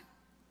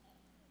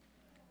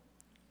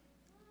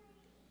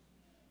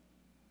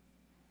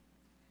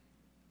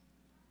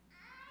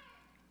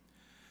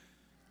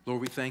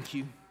 Lord, we thank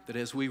you that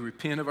as we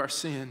repent of our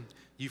sin,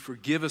 you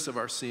forgive us of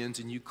our sins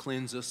and you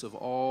cleanse us of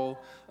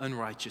all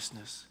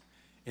unrighteousness.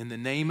 In the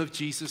name of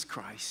Jesus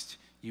Christ,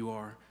 you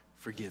are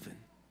forgiven.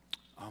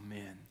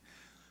 Amen.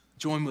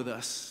 Join with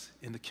us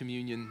in the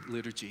communion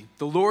liturgy.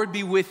 The Lord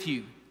be with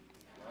you.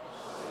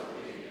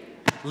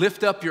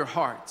 Lift up your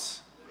hearts.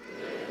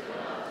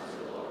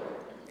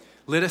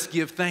 Let us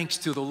give thanks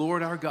to the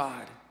Lord our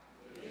God.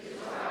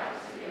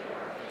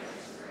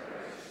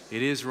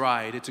 It is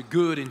right. It's a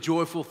good and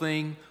joyful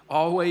thing,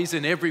 always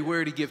and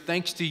everywhere, to give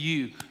thanks to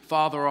you,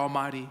 Father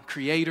Almighty,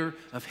 creator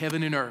of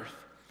heaven and earth.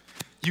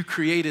 You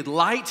created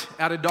light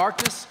out of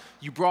darkness.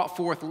 You brought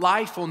forth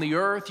life on the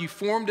earth. You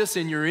formed us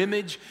in your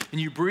image, and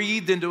you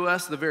breathed into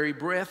us the very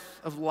breath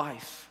of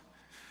life.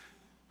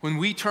 When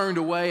we turned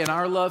away and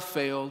our love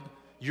failed,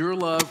 your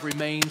love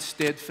remained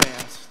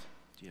steadfast.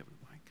 Do you have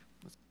a mic?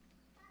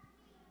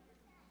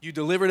 You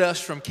delivered us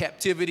from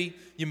captivity.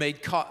 You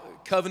made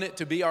covenant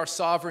to be our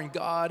sovereign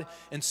God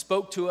and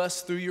spoke to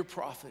us through your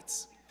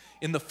prophets.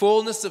 In the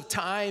fullness of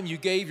time, you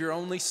gave your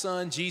only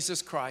Son,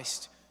 Jesus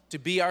Christ, to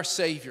be our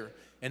Savior.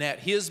 And at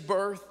his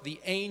birth, the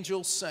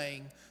angels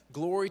sang,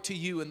 "Glory to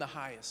you in the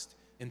highest,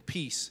 and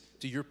peace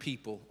to your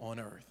people on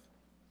earth."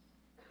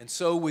 And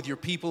so, with your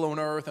people on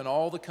earth and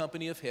all the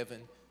company of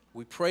heaven,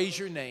 we praise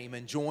your name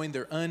and join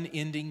their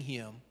unending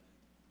hymn.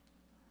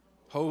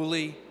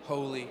 Holy,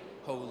 holy,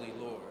 holy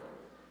Lord,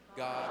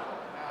 God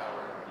of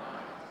power and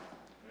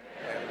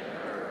might, heaven and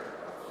earth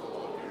are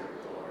full of your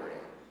glory.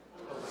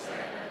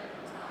 Hosanna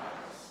in the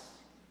highest.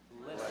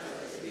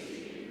 Blessed is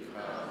he who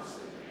comes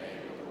in the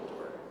name of the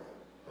Lord.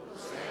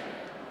 Hosanna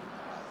in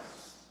the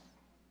highest.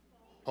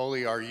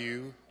 Holy are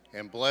you,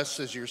 and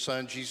blessed is your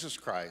Son, Jesus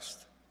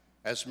Christ.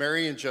 As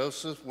Mary and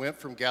Joseph went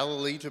from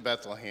Galilee to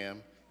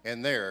Bethlehem,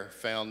 and there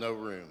found no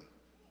room.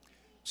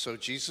 So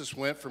Jesus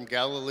went from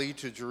Galilee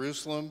to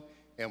Jerusalem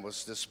and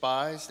was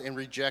despised and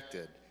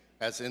rejected,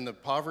 as in the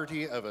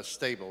poverty of a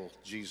stable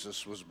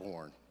Jesus was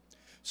born.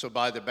 So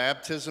by the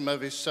baptism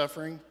of his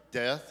suffering,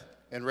 death,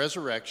 and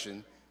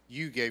resurrection,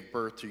 you gave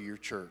birth to your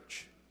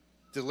church,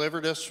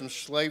 delivered us from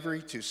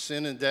slavery to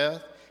sin and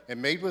death,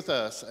 and made with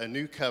us a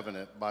new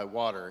covenant by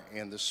water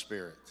and the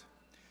Spirit.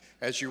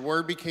 As your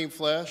word became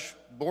flesh,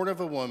 born of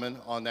a woman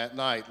on that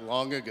night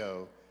long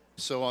ago,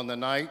 so on the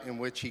night in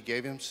which he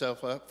gave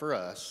himself up for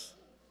us,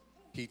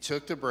 he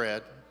took the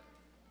bread,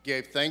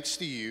 gave thanks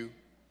to you,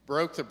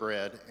 broke the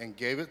bread, and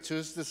gave it to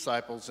his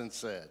disciples and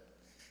said,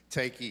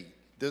 "Take, eat.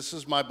 This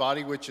is my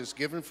body which is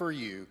given for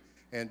you,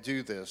 and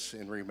do this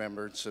in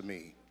remembrance of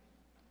me."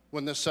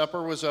 When the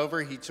supper was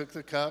over, he took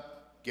the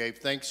cup, gave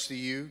thanks to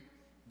you,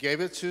 gave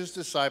it to his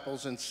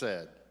disciples, and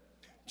said,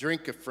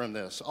 "Drink from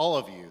this, all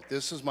of you.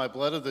 This is my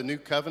blood of the new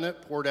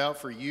covenant poured out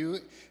for you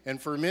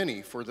and for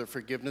many for the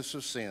forgiveness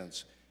of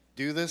sins.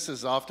 Do this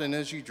as often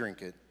as you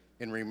drink it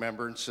in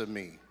remembrance of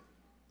me."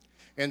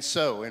 And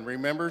so, in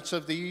remembrance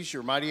of these,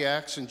 your mighty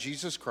acts in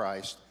Jesus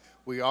Christ,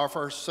 we offer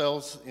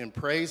ourselves in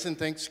praise and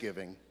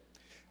thanksgiving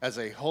as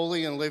a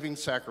holy and living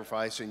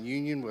sacrifice in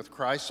union with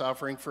Christ's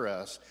offering for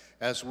us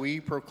as we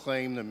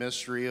proclaim the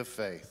mystery of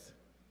faith.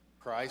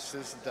 Christ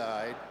has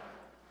died.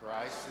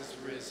 Christ is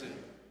risen.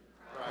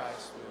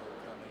 Christ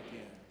will come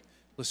again.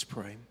 Let's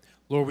pray.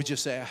 Lord, we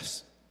just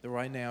ask that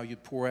right now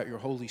you'd pour out your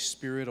Holy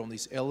Spirit on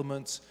these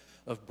elements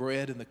of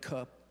bread and the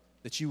cup,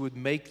 that you would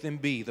make them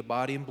be the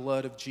body and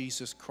blood of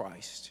Jesus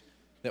Christ,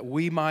 that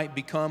we might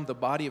become the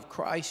body of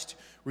Christ,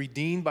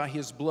 redeemed by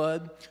his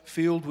blood,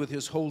 filled with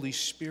his Holy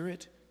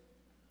Spirit,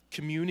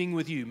 communing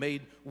with you,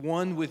 made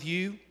one with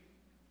you,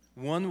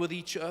 one with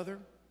each other,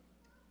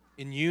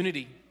 in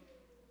unity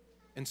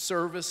and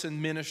service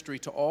and ministry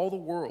to all the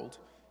world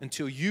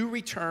until you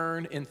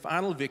return in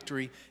final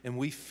victory and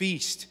we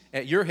feast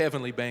at your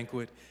heavenly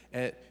banquet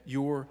at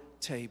your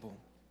table.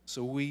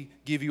 So we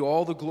give you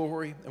all the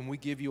glory and we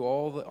give you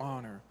all the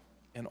honor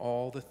and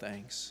all the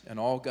thanks. And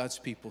all God's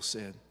people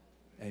said,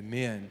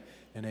 amen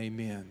and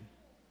amen.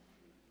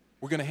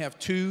 We're going to have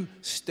 2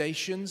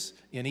 stations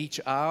in each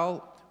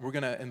aisle. We're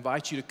going to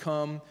invite you to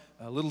come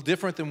a little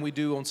different than we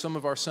do on some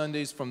of our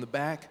Sundays, from the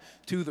back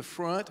to the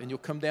front, and you'll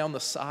come down the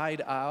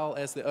side aisle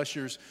as the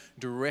ushers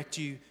direct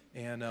you,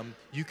 and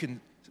you can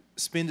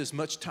spend as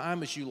much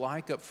time as you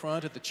like up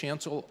front at the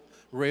chancel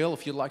rail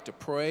if you'd like to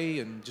pray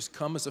and just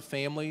come as a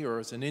family or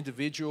as an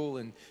individual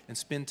and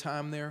spend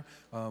time there.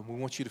 We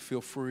want you to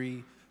feel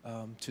free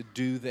to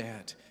do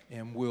that,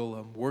 and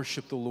we'll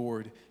worship the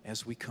Lord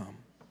as we come.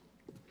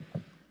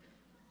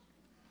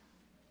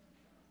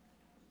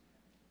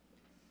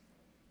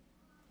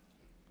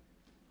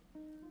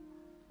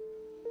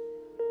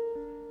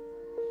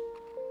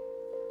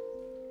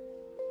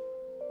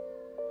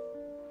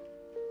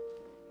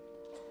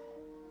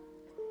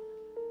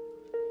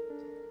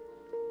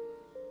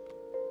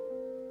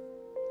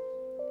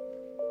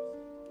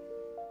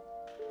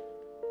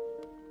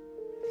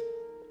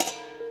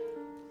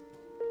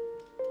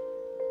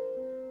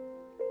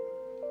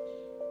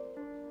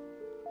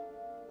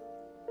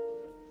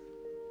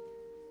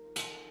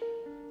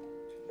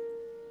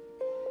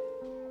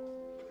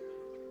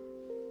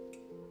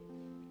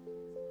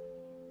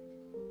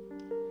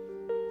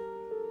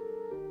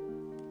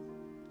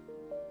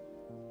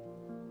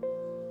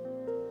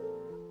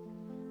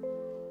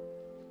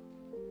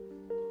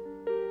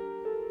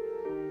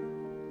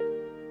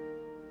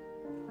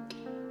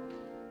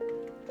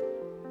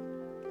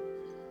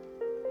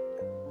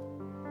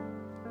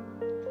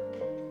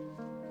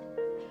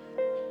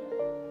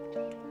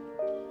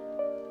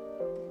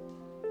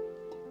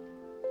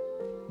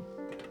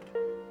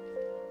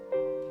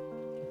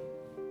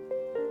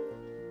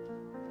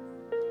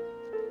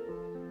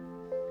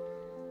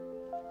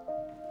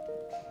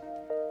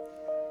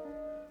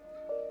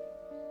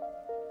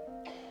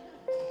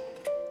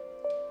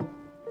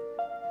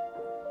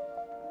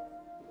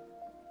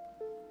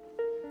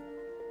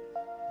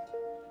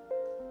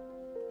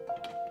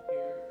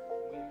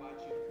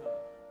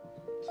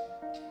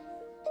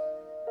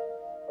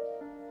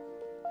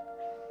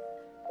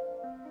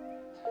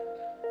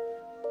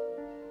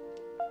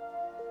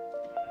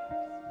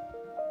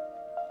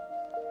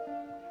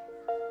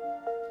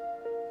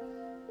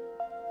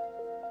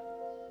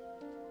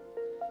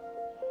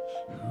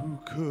 Who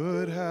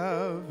could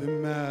have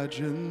imagined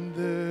imagine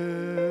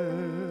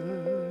this.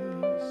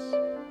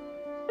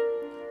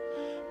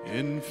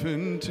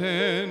 Infant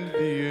and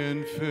the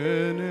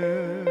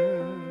infinite,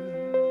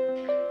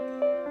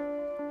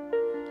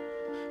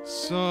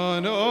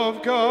 Son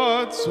of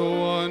God, so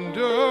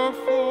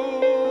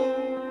wonderful,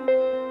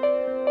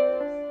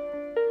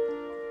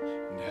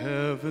 and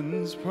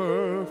heaven's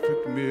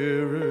perfect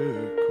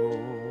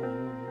miracle.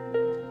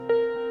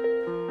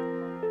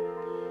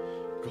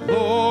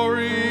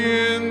 Glory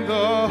in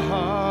the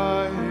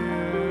highest,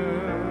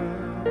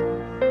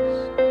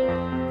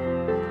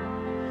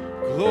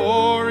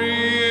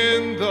 glory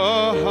in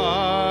the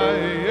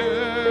highest,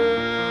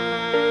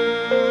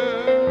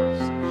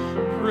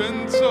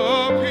 Prince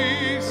of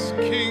Peace,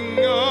 King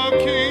of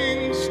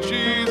Kings,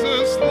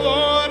 Jesus,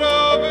 Lord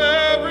of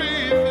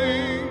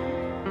everything.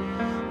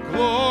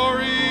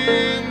 Glory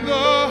in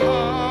the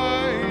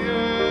highest.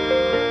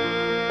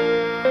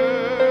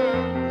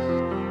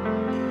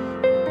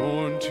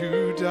 Born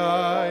to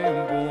die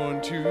and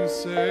born to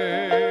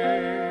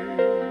save,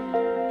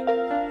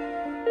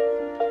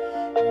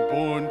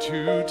 born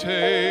to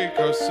take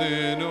our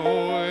sin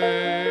away.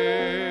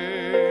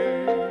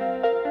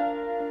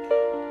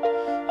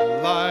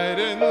 Light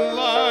and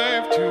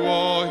life to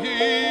all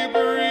he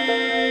brings,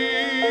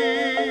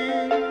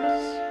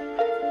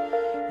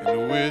 and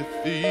with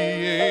the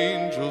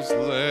angels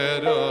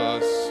let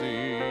us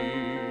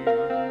sing.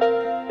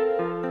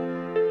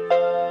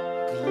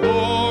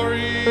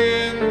 Glory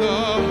in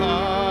the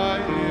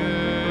highest,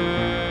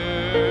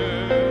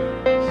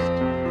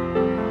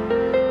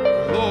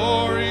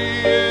 glory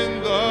in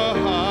the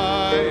highest,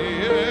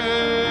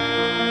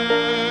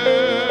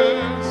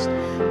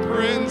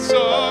 Prince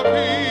of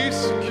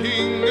Peace,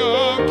 King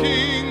of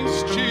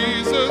Kings,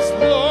 Jesus,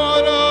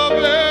 Lord of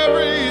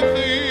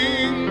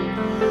everything.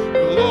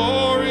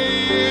 Glory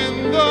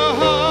in the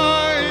highest.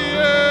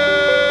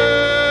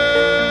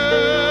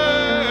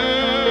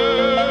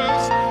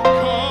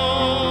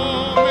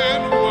 Come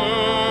and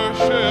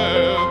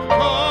worship,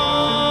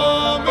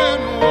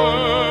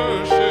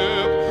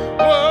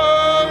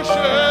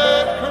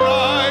 worship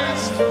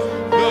Christ,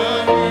 the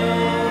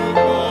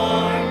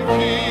newborn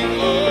King.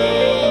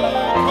 Oh,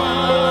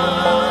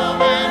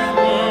 come and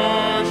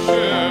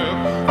worship,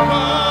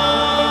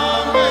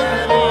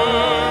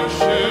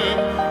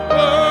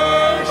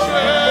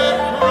 worship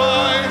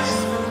Christ,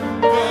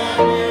 the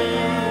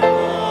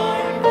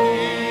newborn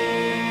King.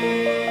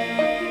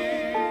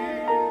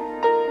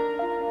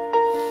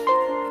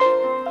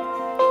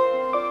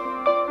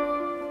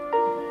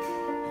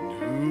 And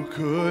who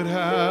could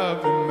have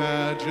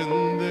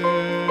imagined this?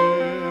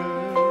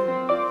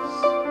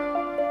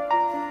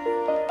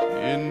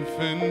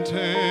 Infant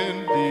and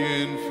the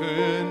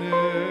infinite,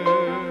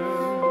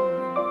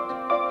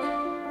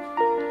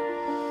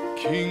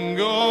 King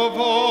of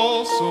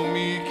all, so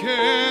meek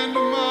and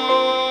mild,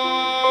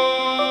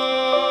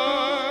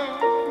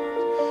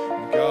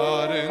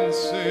 God and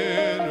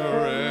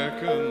sinner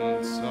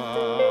reconciled.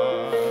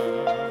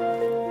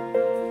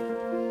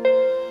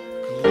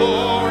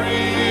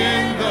 Glory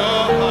in the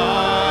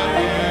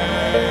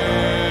highest,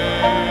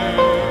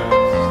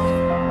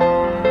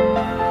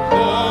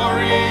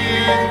 glory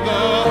in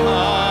the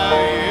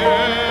highest,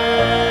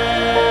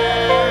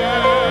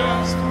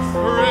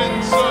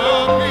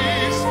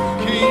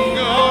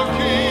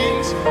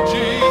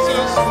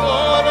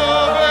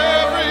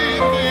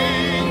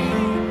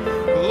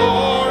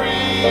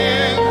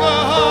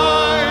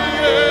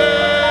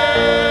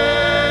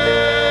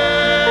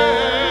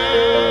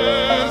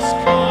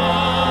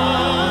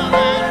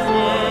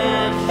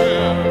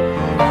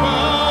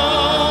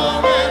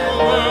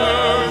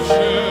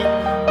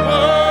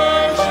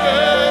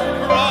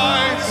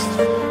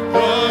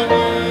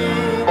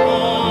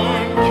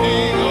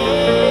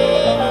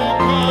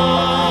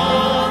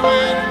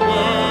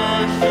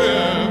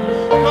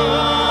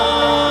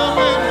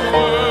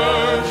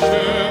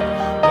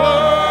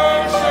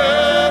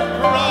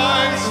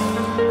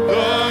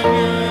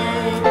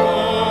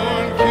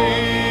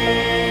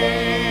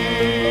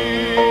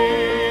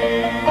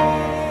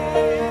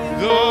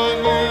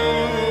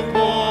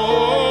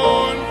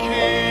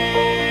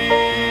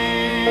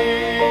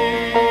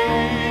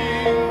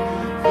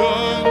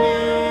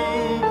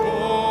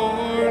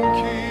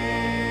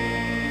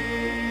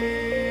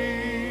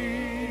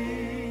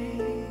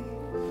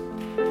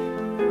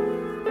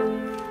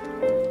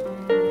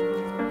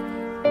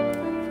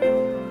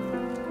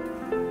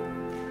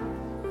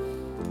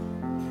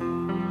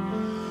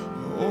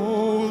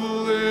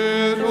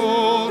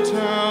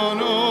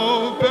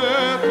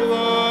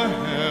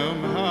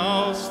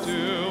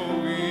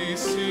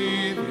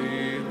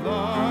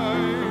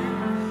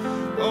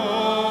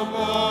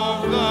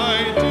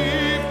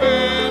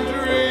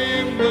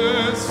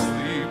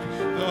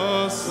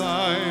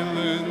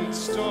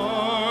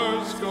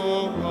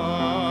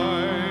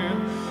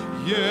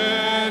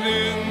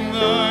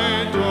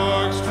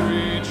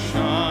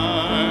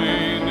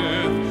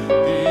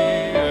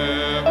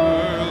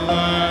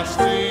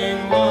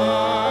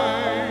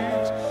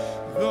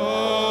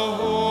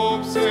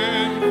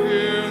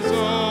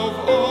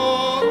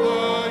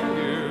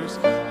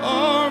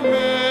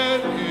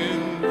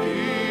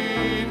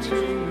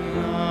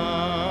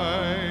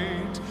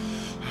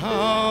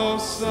 how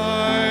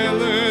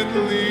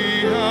silently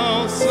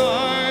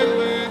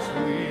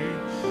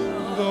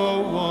the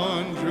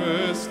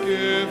wondrous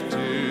gift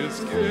is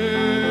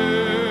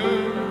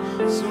given.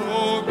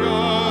 So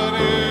God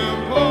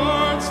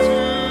imparts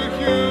to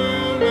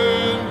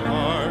human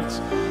hearts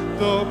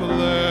the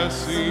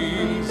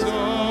blessings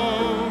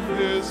of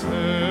his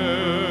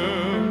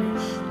heaven.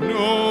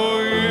 No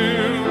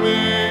ear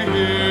may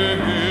hear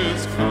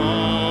his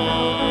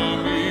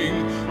coming,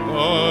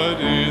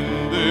 but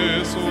in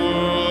this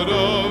world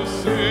of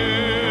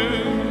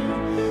sin,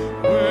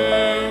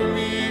 where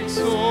meek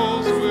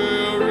souls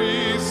will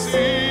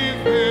receive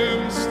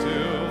him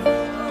still,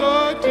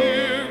 the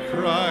dear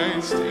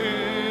Christ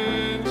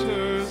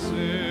enters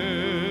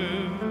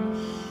in.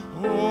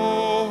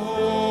 Oh,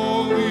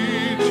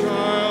 holy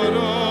child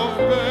of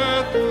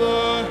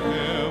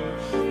Bethlehem,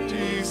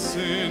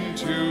 descend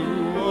to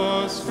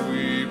us,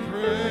 we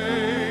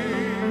pray.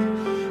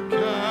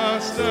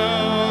 Cast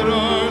out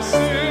our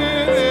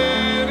sin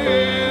and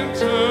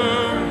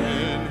enter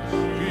in.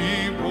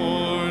 Be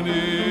born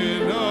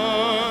in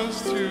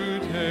us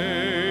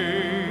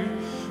today.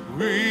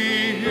 We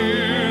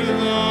hear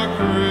the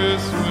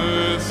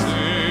Christmas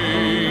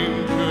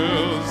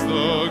angels,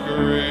 the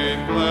great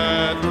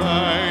glad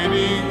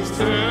tidings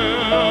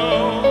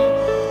tell.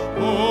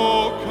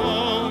 Oh,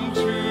 come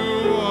to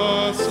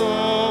us,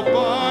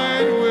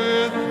 abide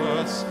with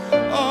us,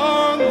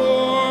 our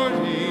Lord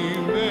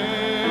Emmanuel.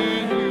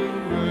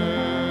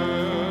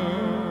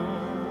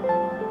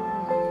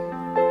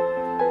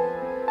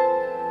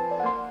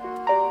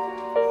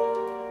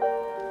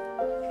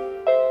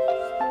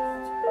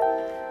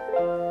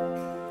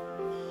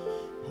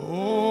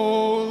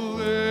 Oh,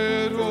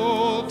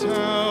 little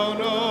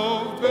town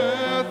of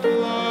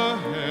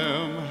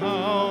Bethlehem,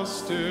 how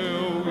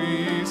still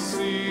we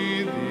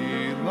see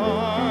thee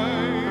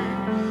lie.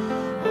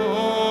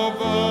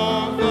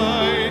 Above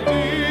thy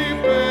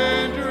deep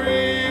and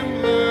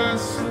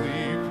dreamless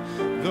sleep,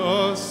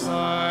 the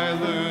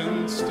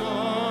silent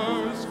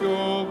stars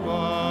go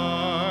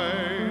by.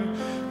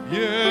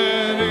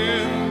 Yet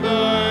in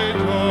thy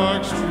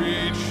dark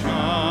street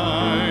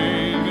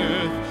shineth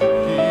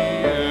the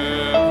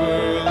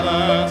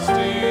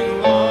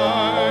everlasting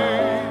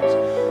light.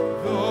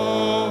 The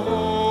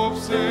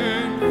hopes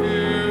and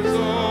fears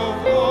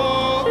of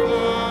all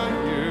the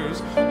years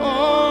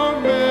are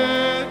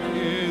met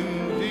in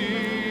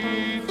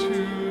thee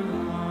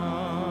tonight.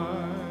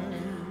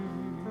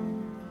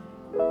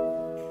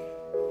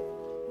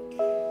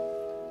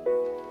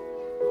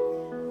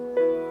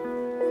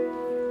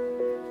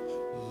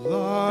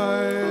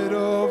 Light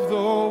of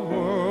the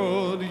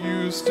world,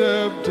 you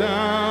step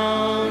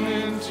down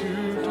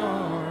into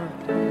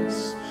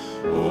darkness.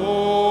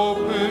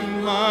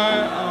 Open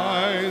my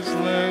eyes,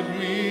 let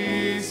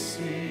me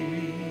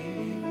see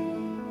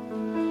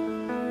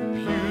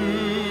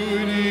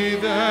beauty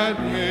that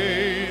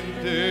made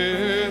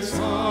this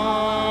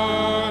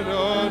heart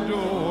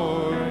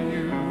adore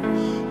you.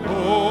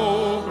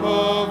 Hope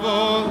of a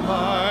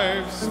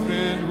life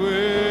spent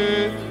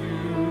with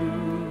you.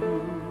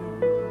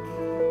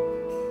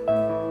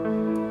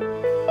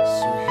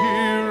 So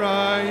here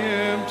I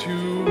am to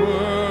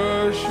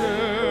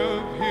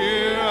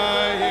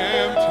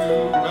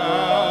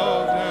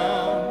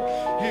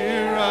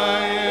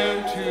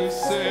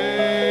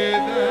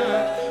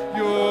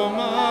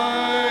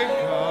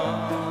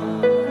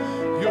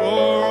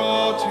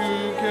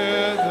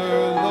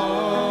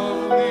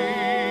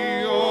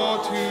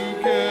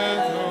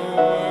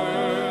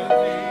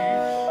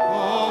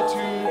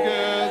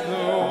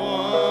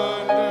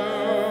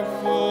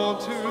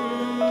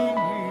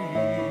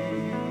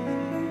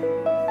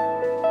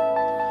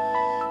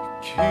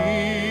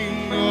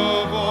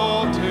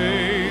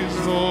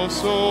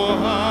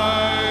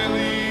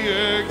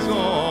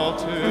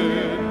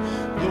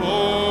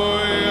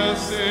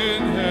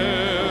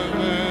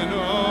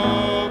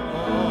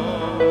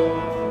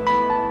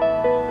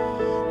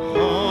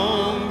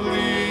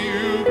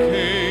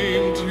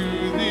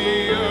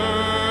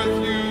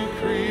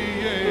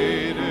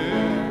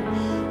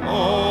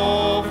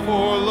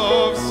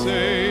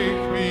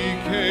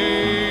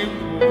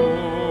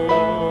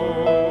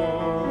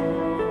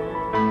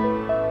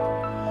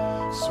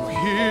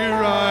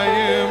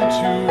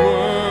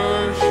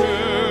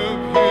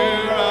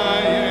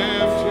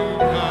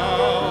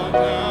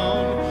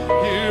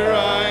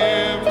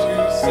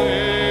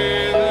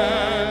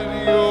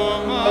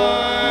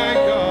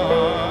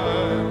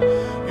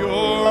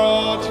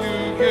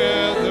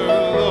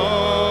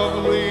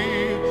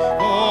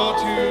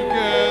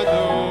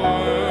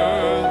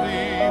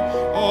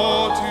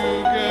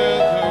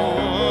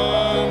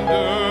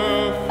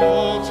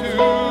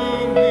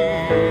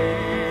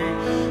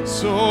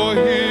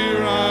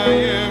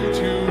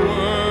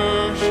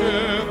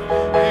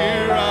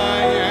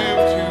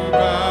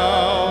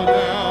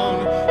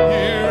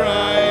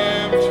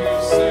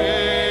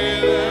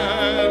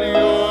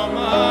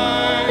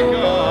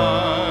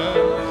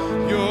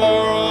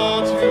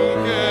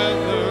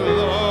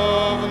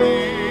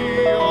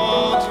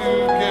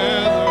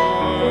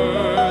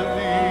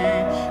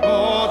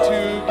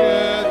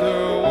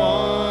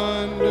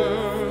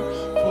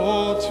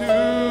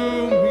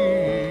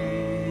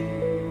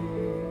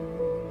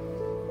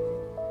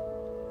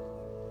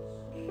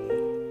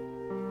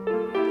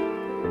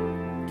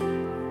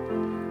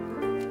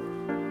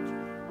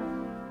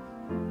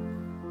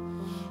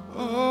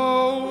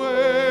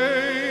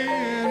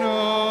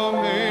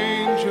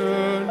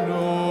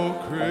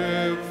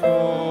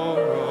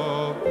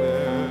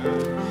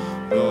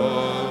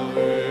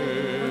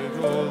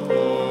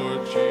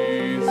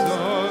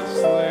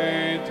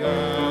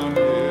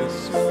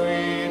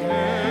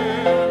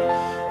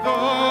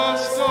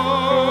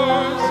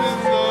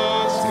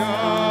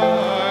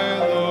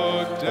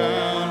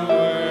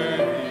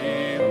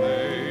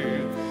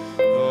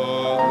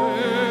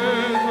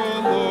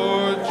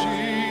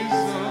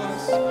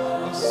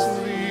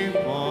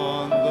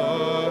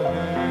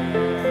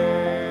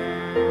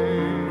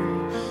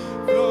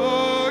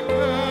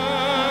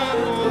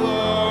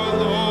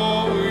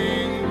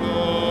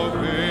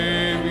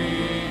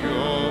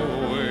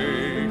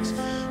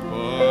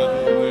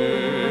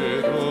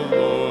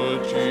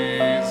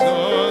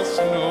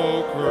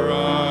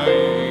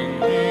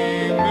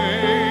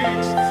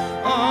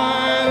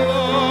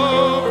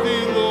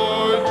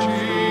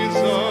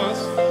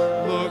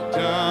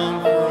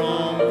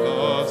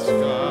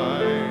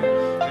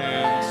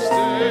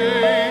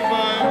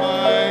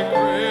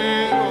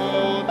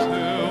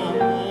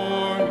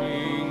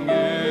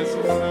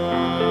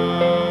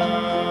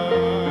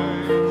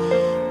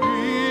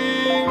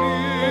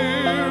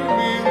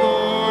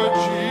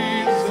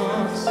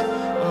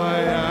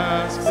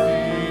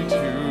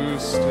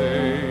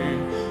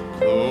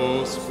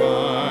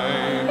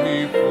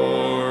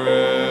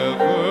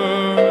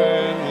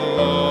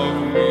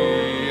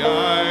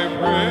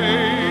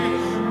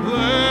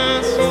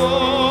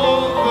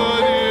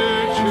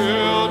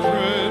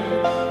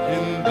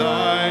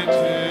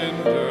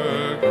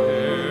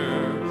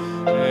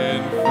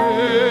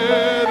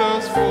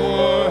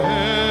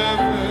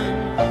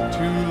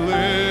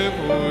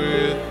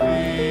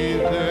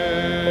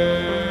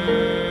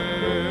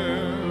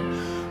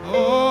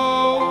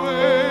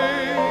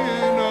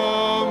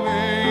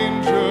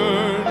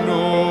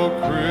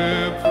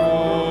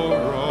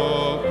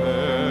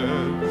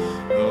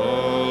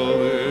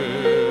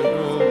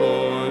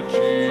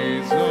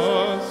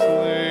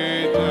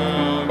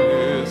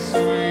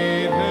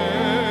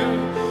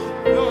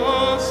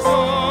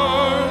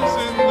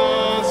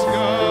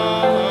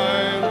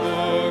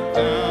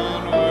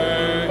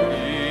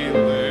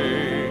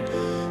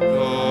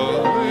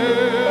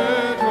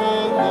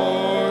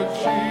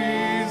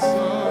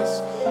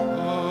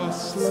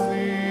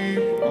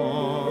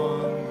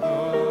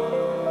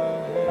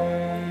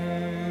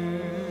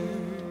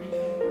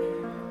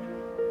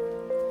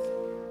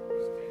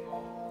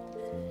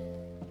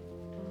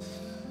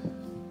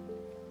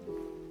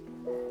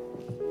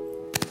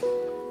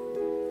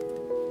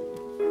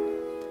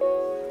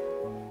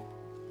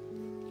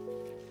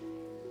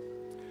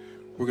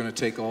We're going to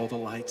take all the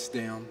lights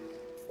down.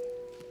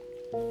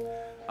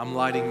 I'm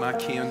lighting my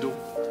candle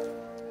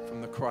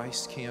from the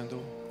Christ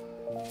candle.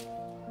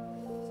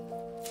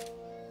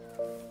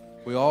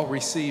 We all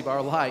receive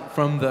our light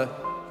from the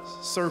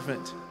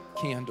servant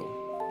candle.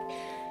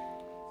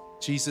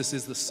 Jesus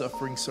is the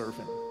suffering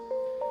servant,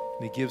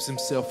 and he gives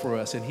himself for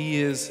us, and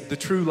he is the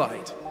true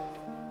light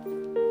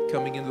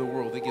coming into the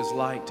world that gives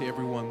light to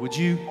everyone. Would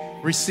you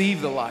receive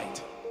the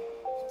light,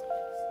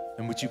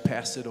 and would you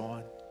pass it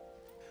on?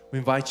 We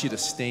invite you to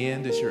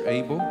stand as you're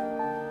able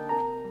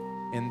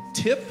and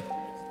tip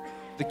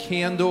the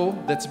candle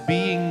that's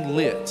being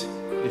lit.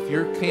 If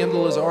your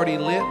candle is already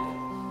lit,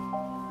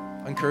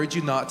 I encourage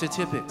you not to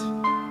tip it.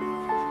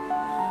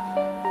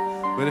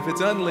 But if it's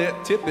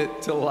unlit, tip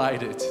it to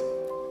light it.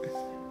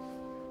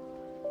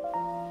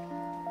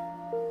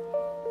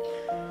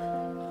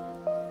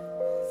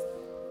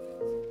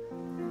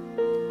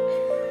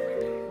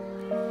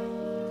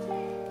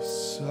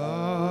 Silent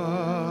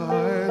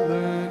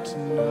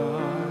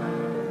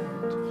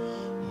night,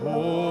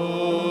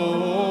 holy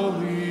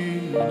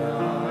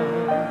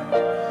night,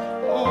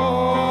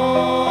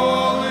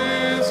 all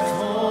is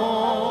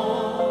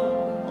calm,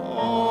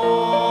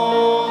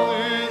 all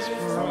is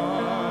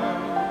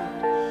bright,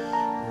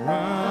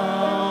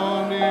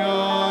 round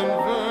yon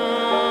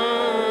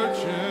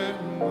virgin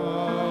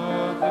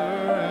mother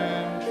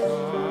and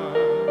child,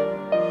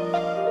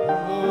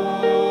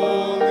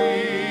 holy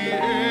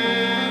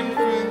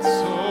infant,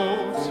 so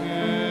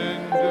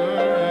tender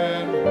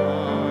and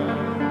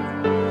mild,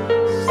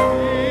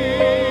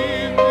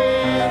 sleep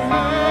in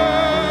heavenly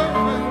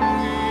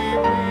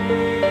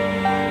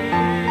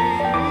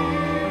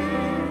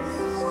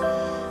peace,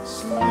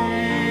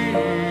 sleep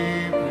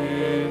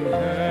in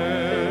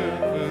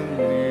heavenly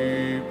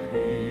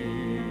peace.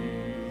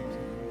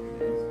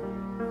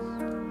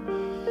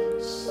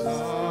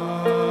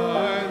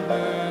 Silent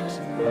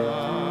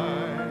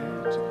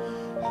night,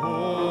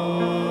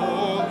 holy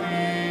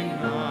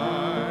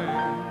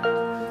night,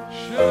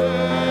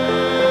 shepherds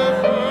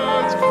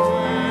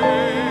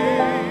quake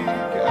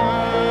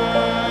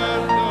at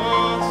the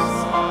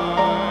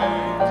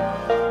sight,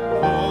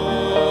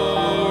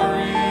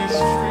 glory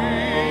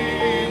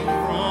stream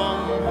from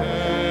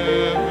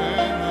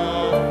heaven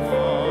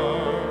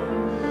apart,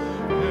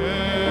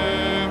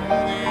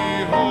 heavenly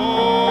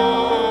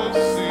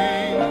hosts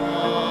sing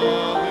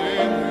hallelujah.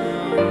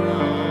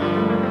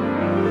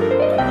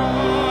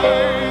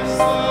 Christ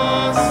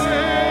the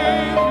Savior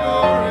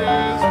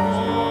is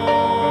born.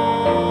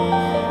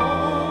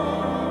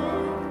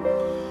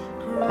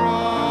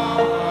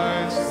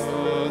 Christ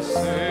the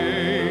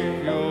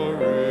Savior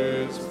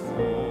is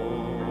born.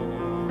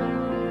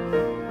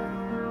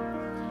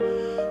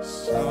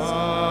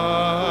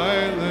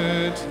 Silent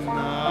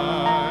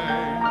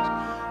night,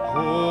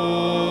 holy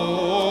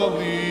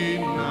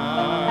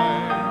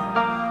night,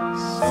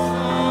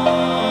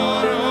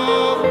 Son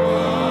of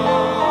God,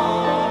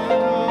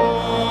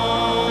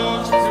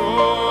 love's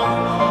pure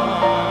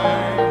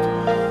light,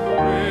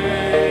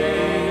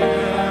 radiant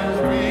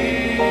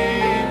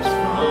beams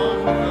from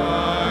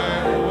thy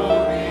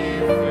holy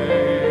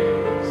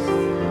face,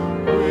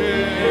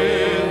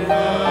 with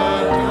the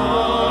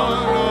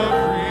dawn of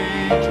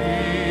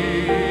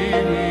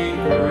redeeming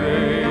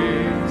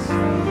grace.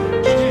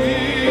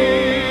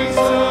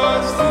 Jesus,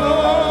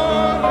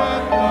 Lord,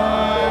 at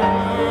thy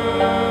birth.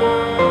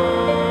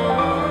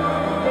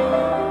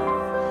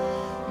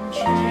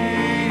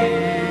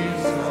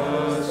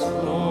 Jesus,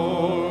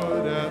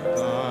 Lord, at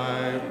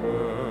thy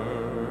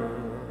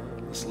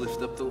birth. Let's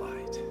lift up the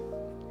light.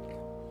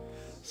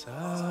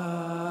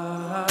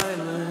 Silent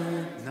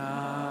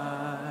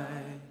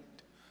night,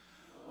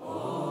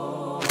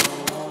 holy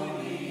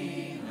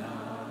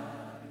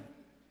night,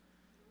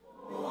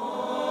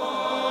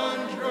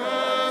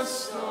 Wondrous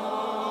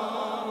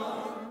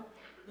star,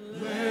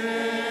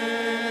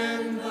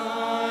 lend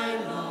thy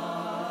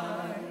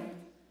light,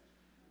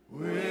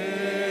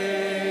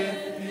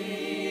 with the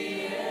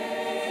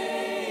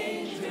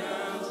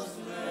angels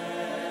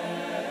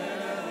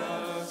let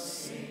us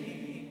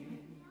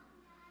sing.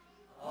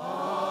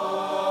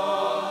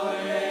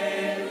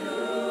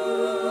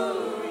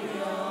 Alleluia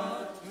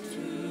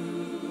to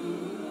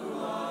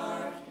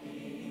our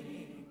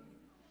King.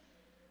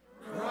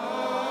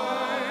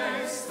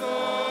 Christ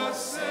the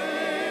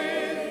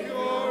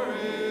Savior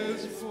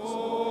is born.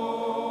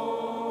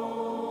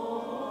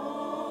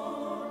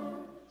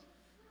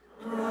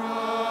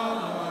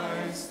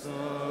 Christ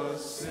the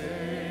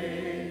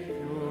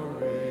Savior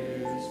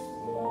is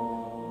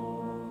born.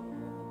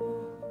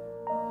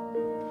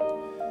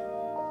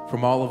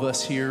 From all of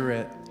us here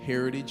at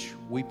Heritage,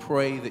 we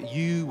pray that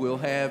you will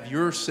have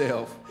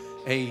yourself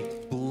a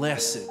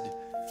blessed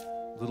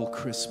little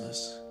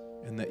Christmas,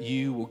 and that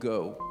you will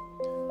go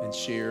and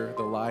share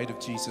the light of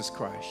Jesus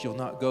Christ. You'll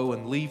not go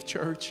and leave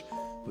church,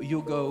 but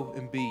you'll go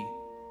and be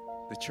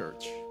the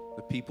church,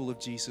 the people of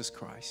Jesus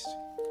Christ,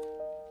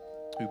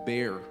 who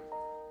bear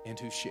and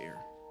who share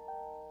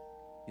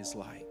his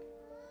light.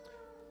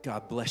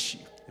 God bless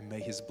you, and may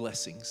his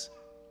blessings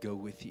go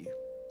with you.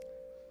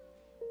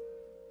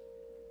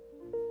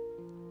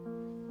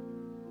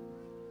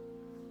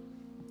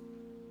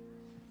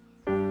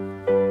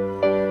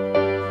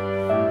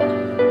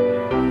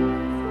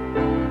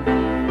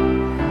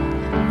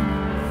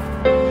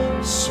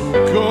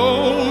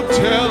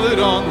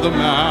 the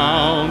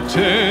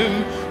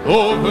mountain,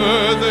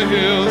 over the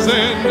hills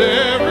and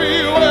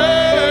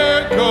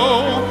everywhere.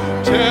 Go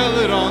tell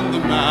it on the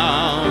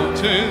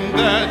mountain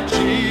that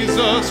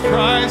Jesus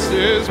Christ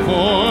is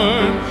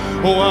born.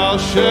 While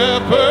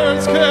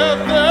shepherds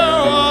kept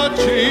their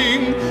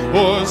watching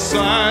o'er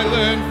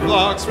silent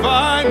flocks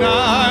by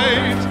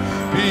night,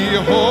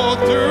 behold,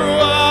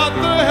 throughout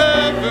the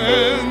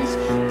heavens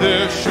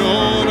there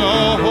shone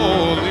a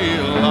holy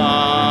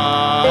light.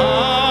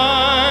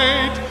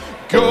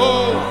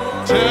 Go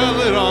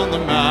tell it on the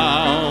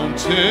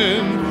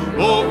mountain,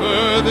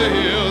 over the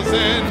hills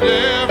and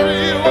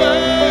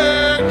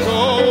everywhere.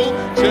 Go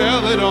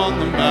tell it on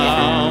the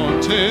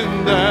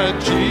mountain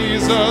that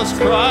Jesus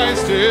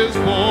Christ is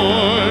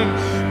born.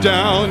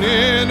 Down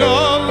in a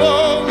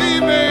lowly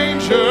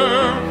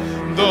manger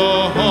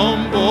the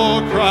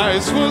humble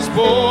Christ was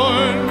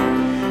born,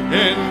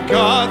 and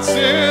God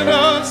sent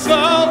us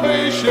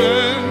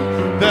salvation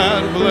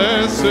that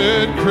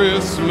blessed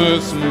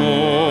Christmas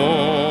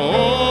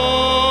morn.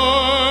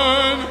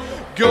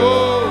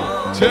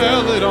 Go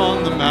tell it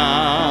on the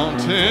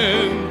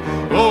mountain,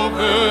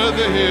 over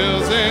the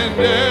hills and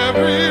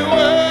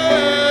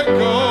everywhere.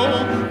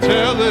 Go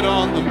tell it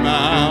on the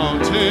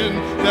mountain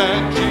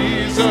that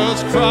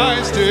Jesus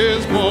Christ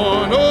is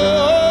born.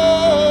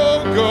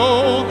 Oh,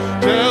 go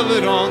tell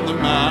it on the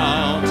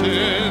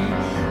mountain,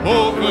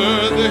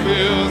 over the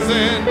hills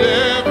and everywhere.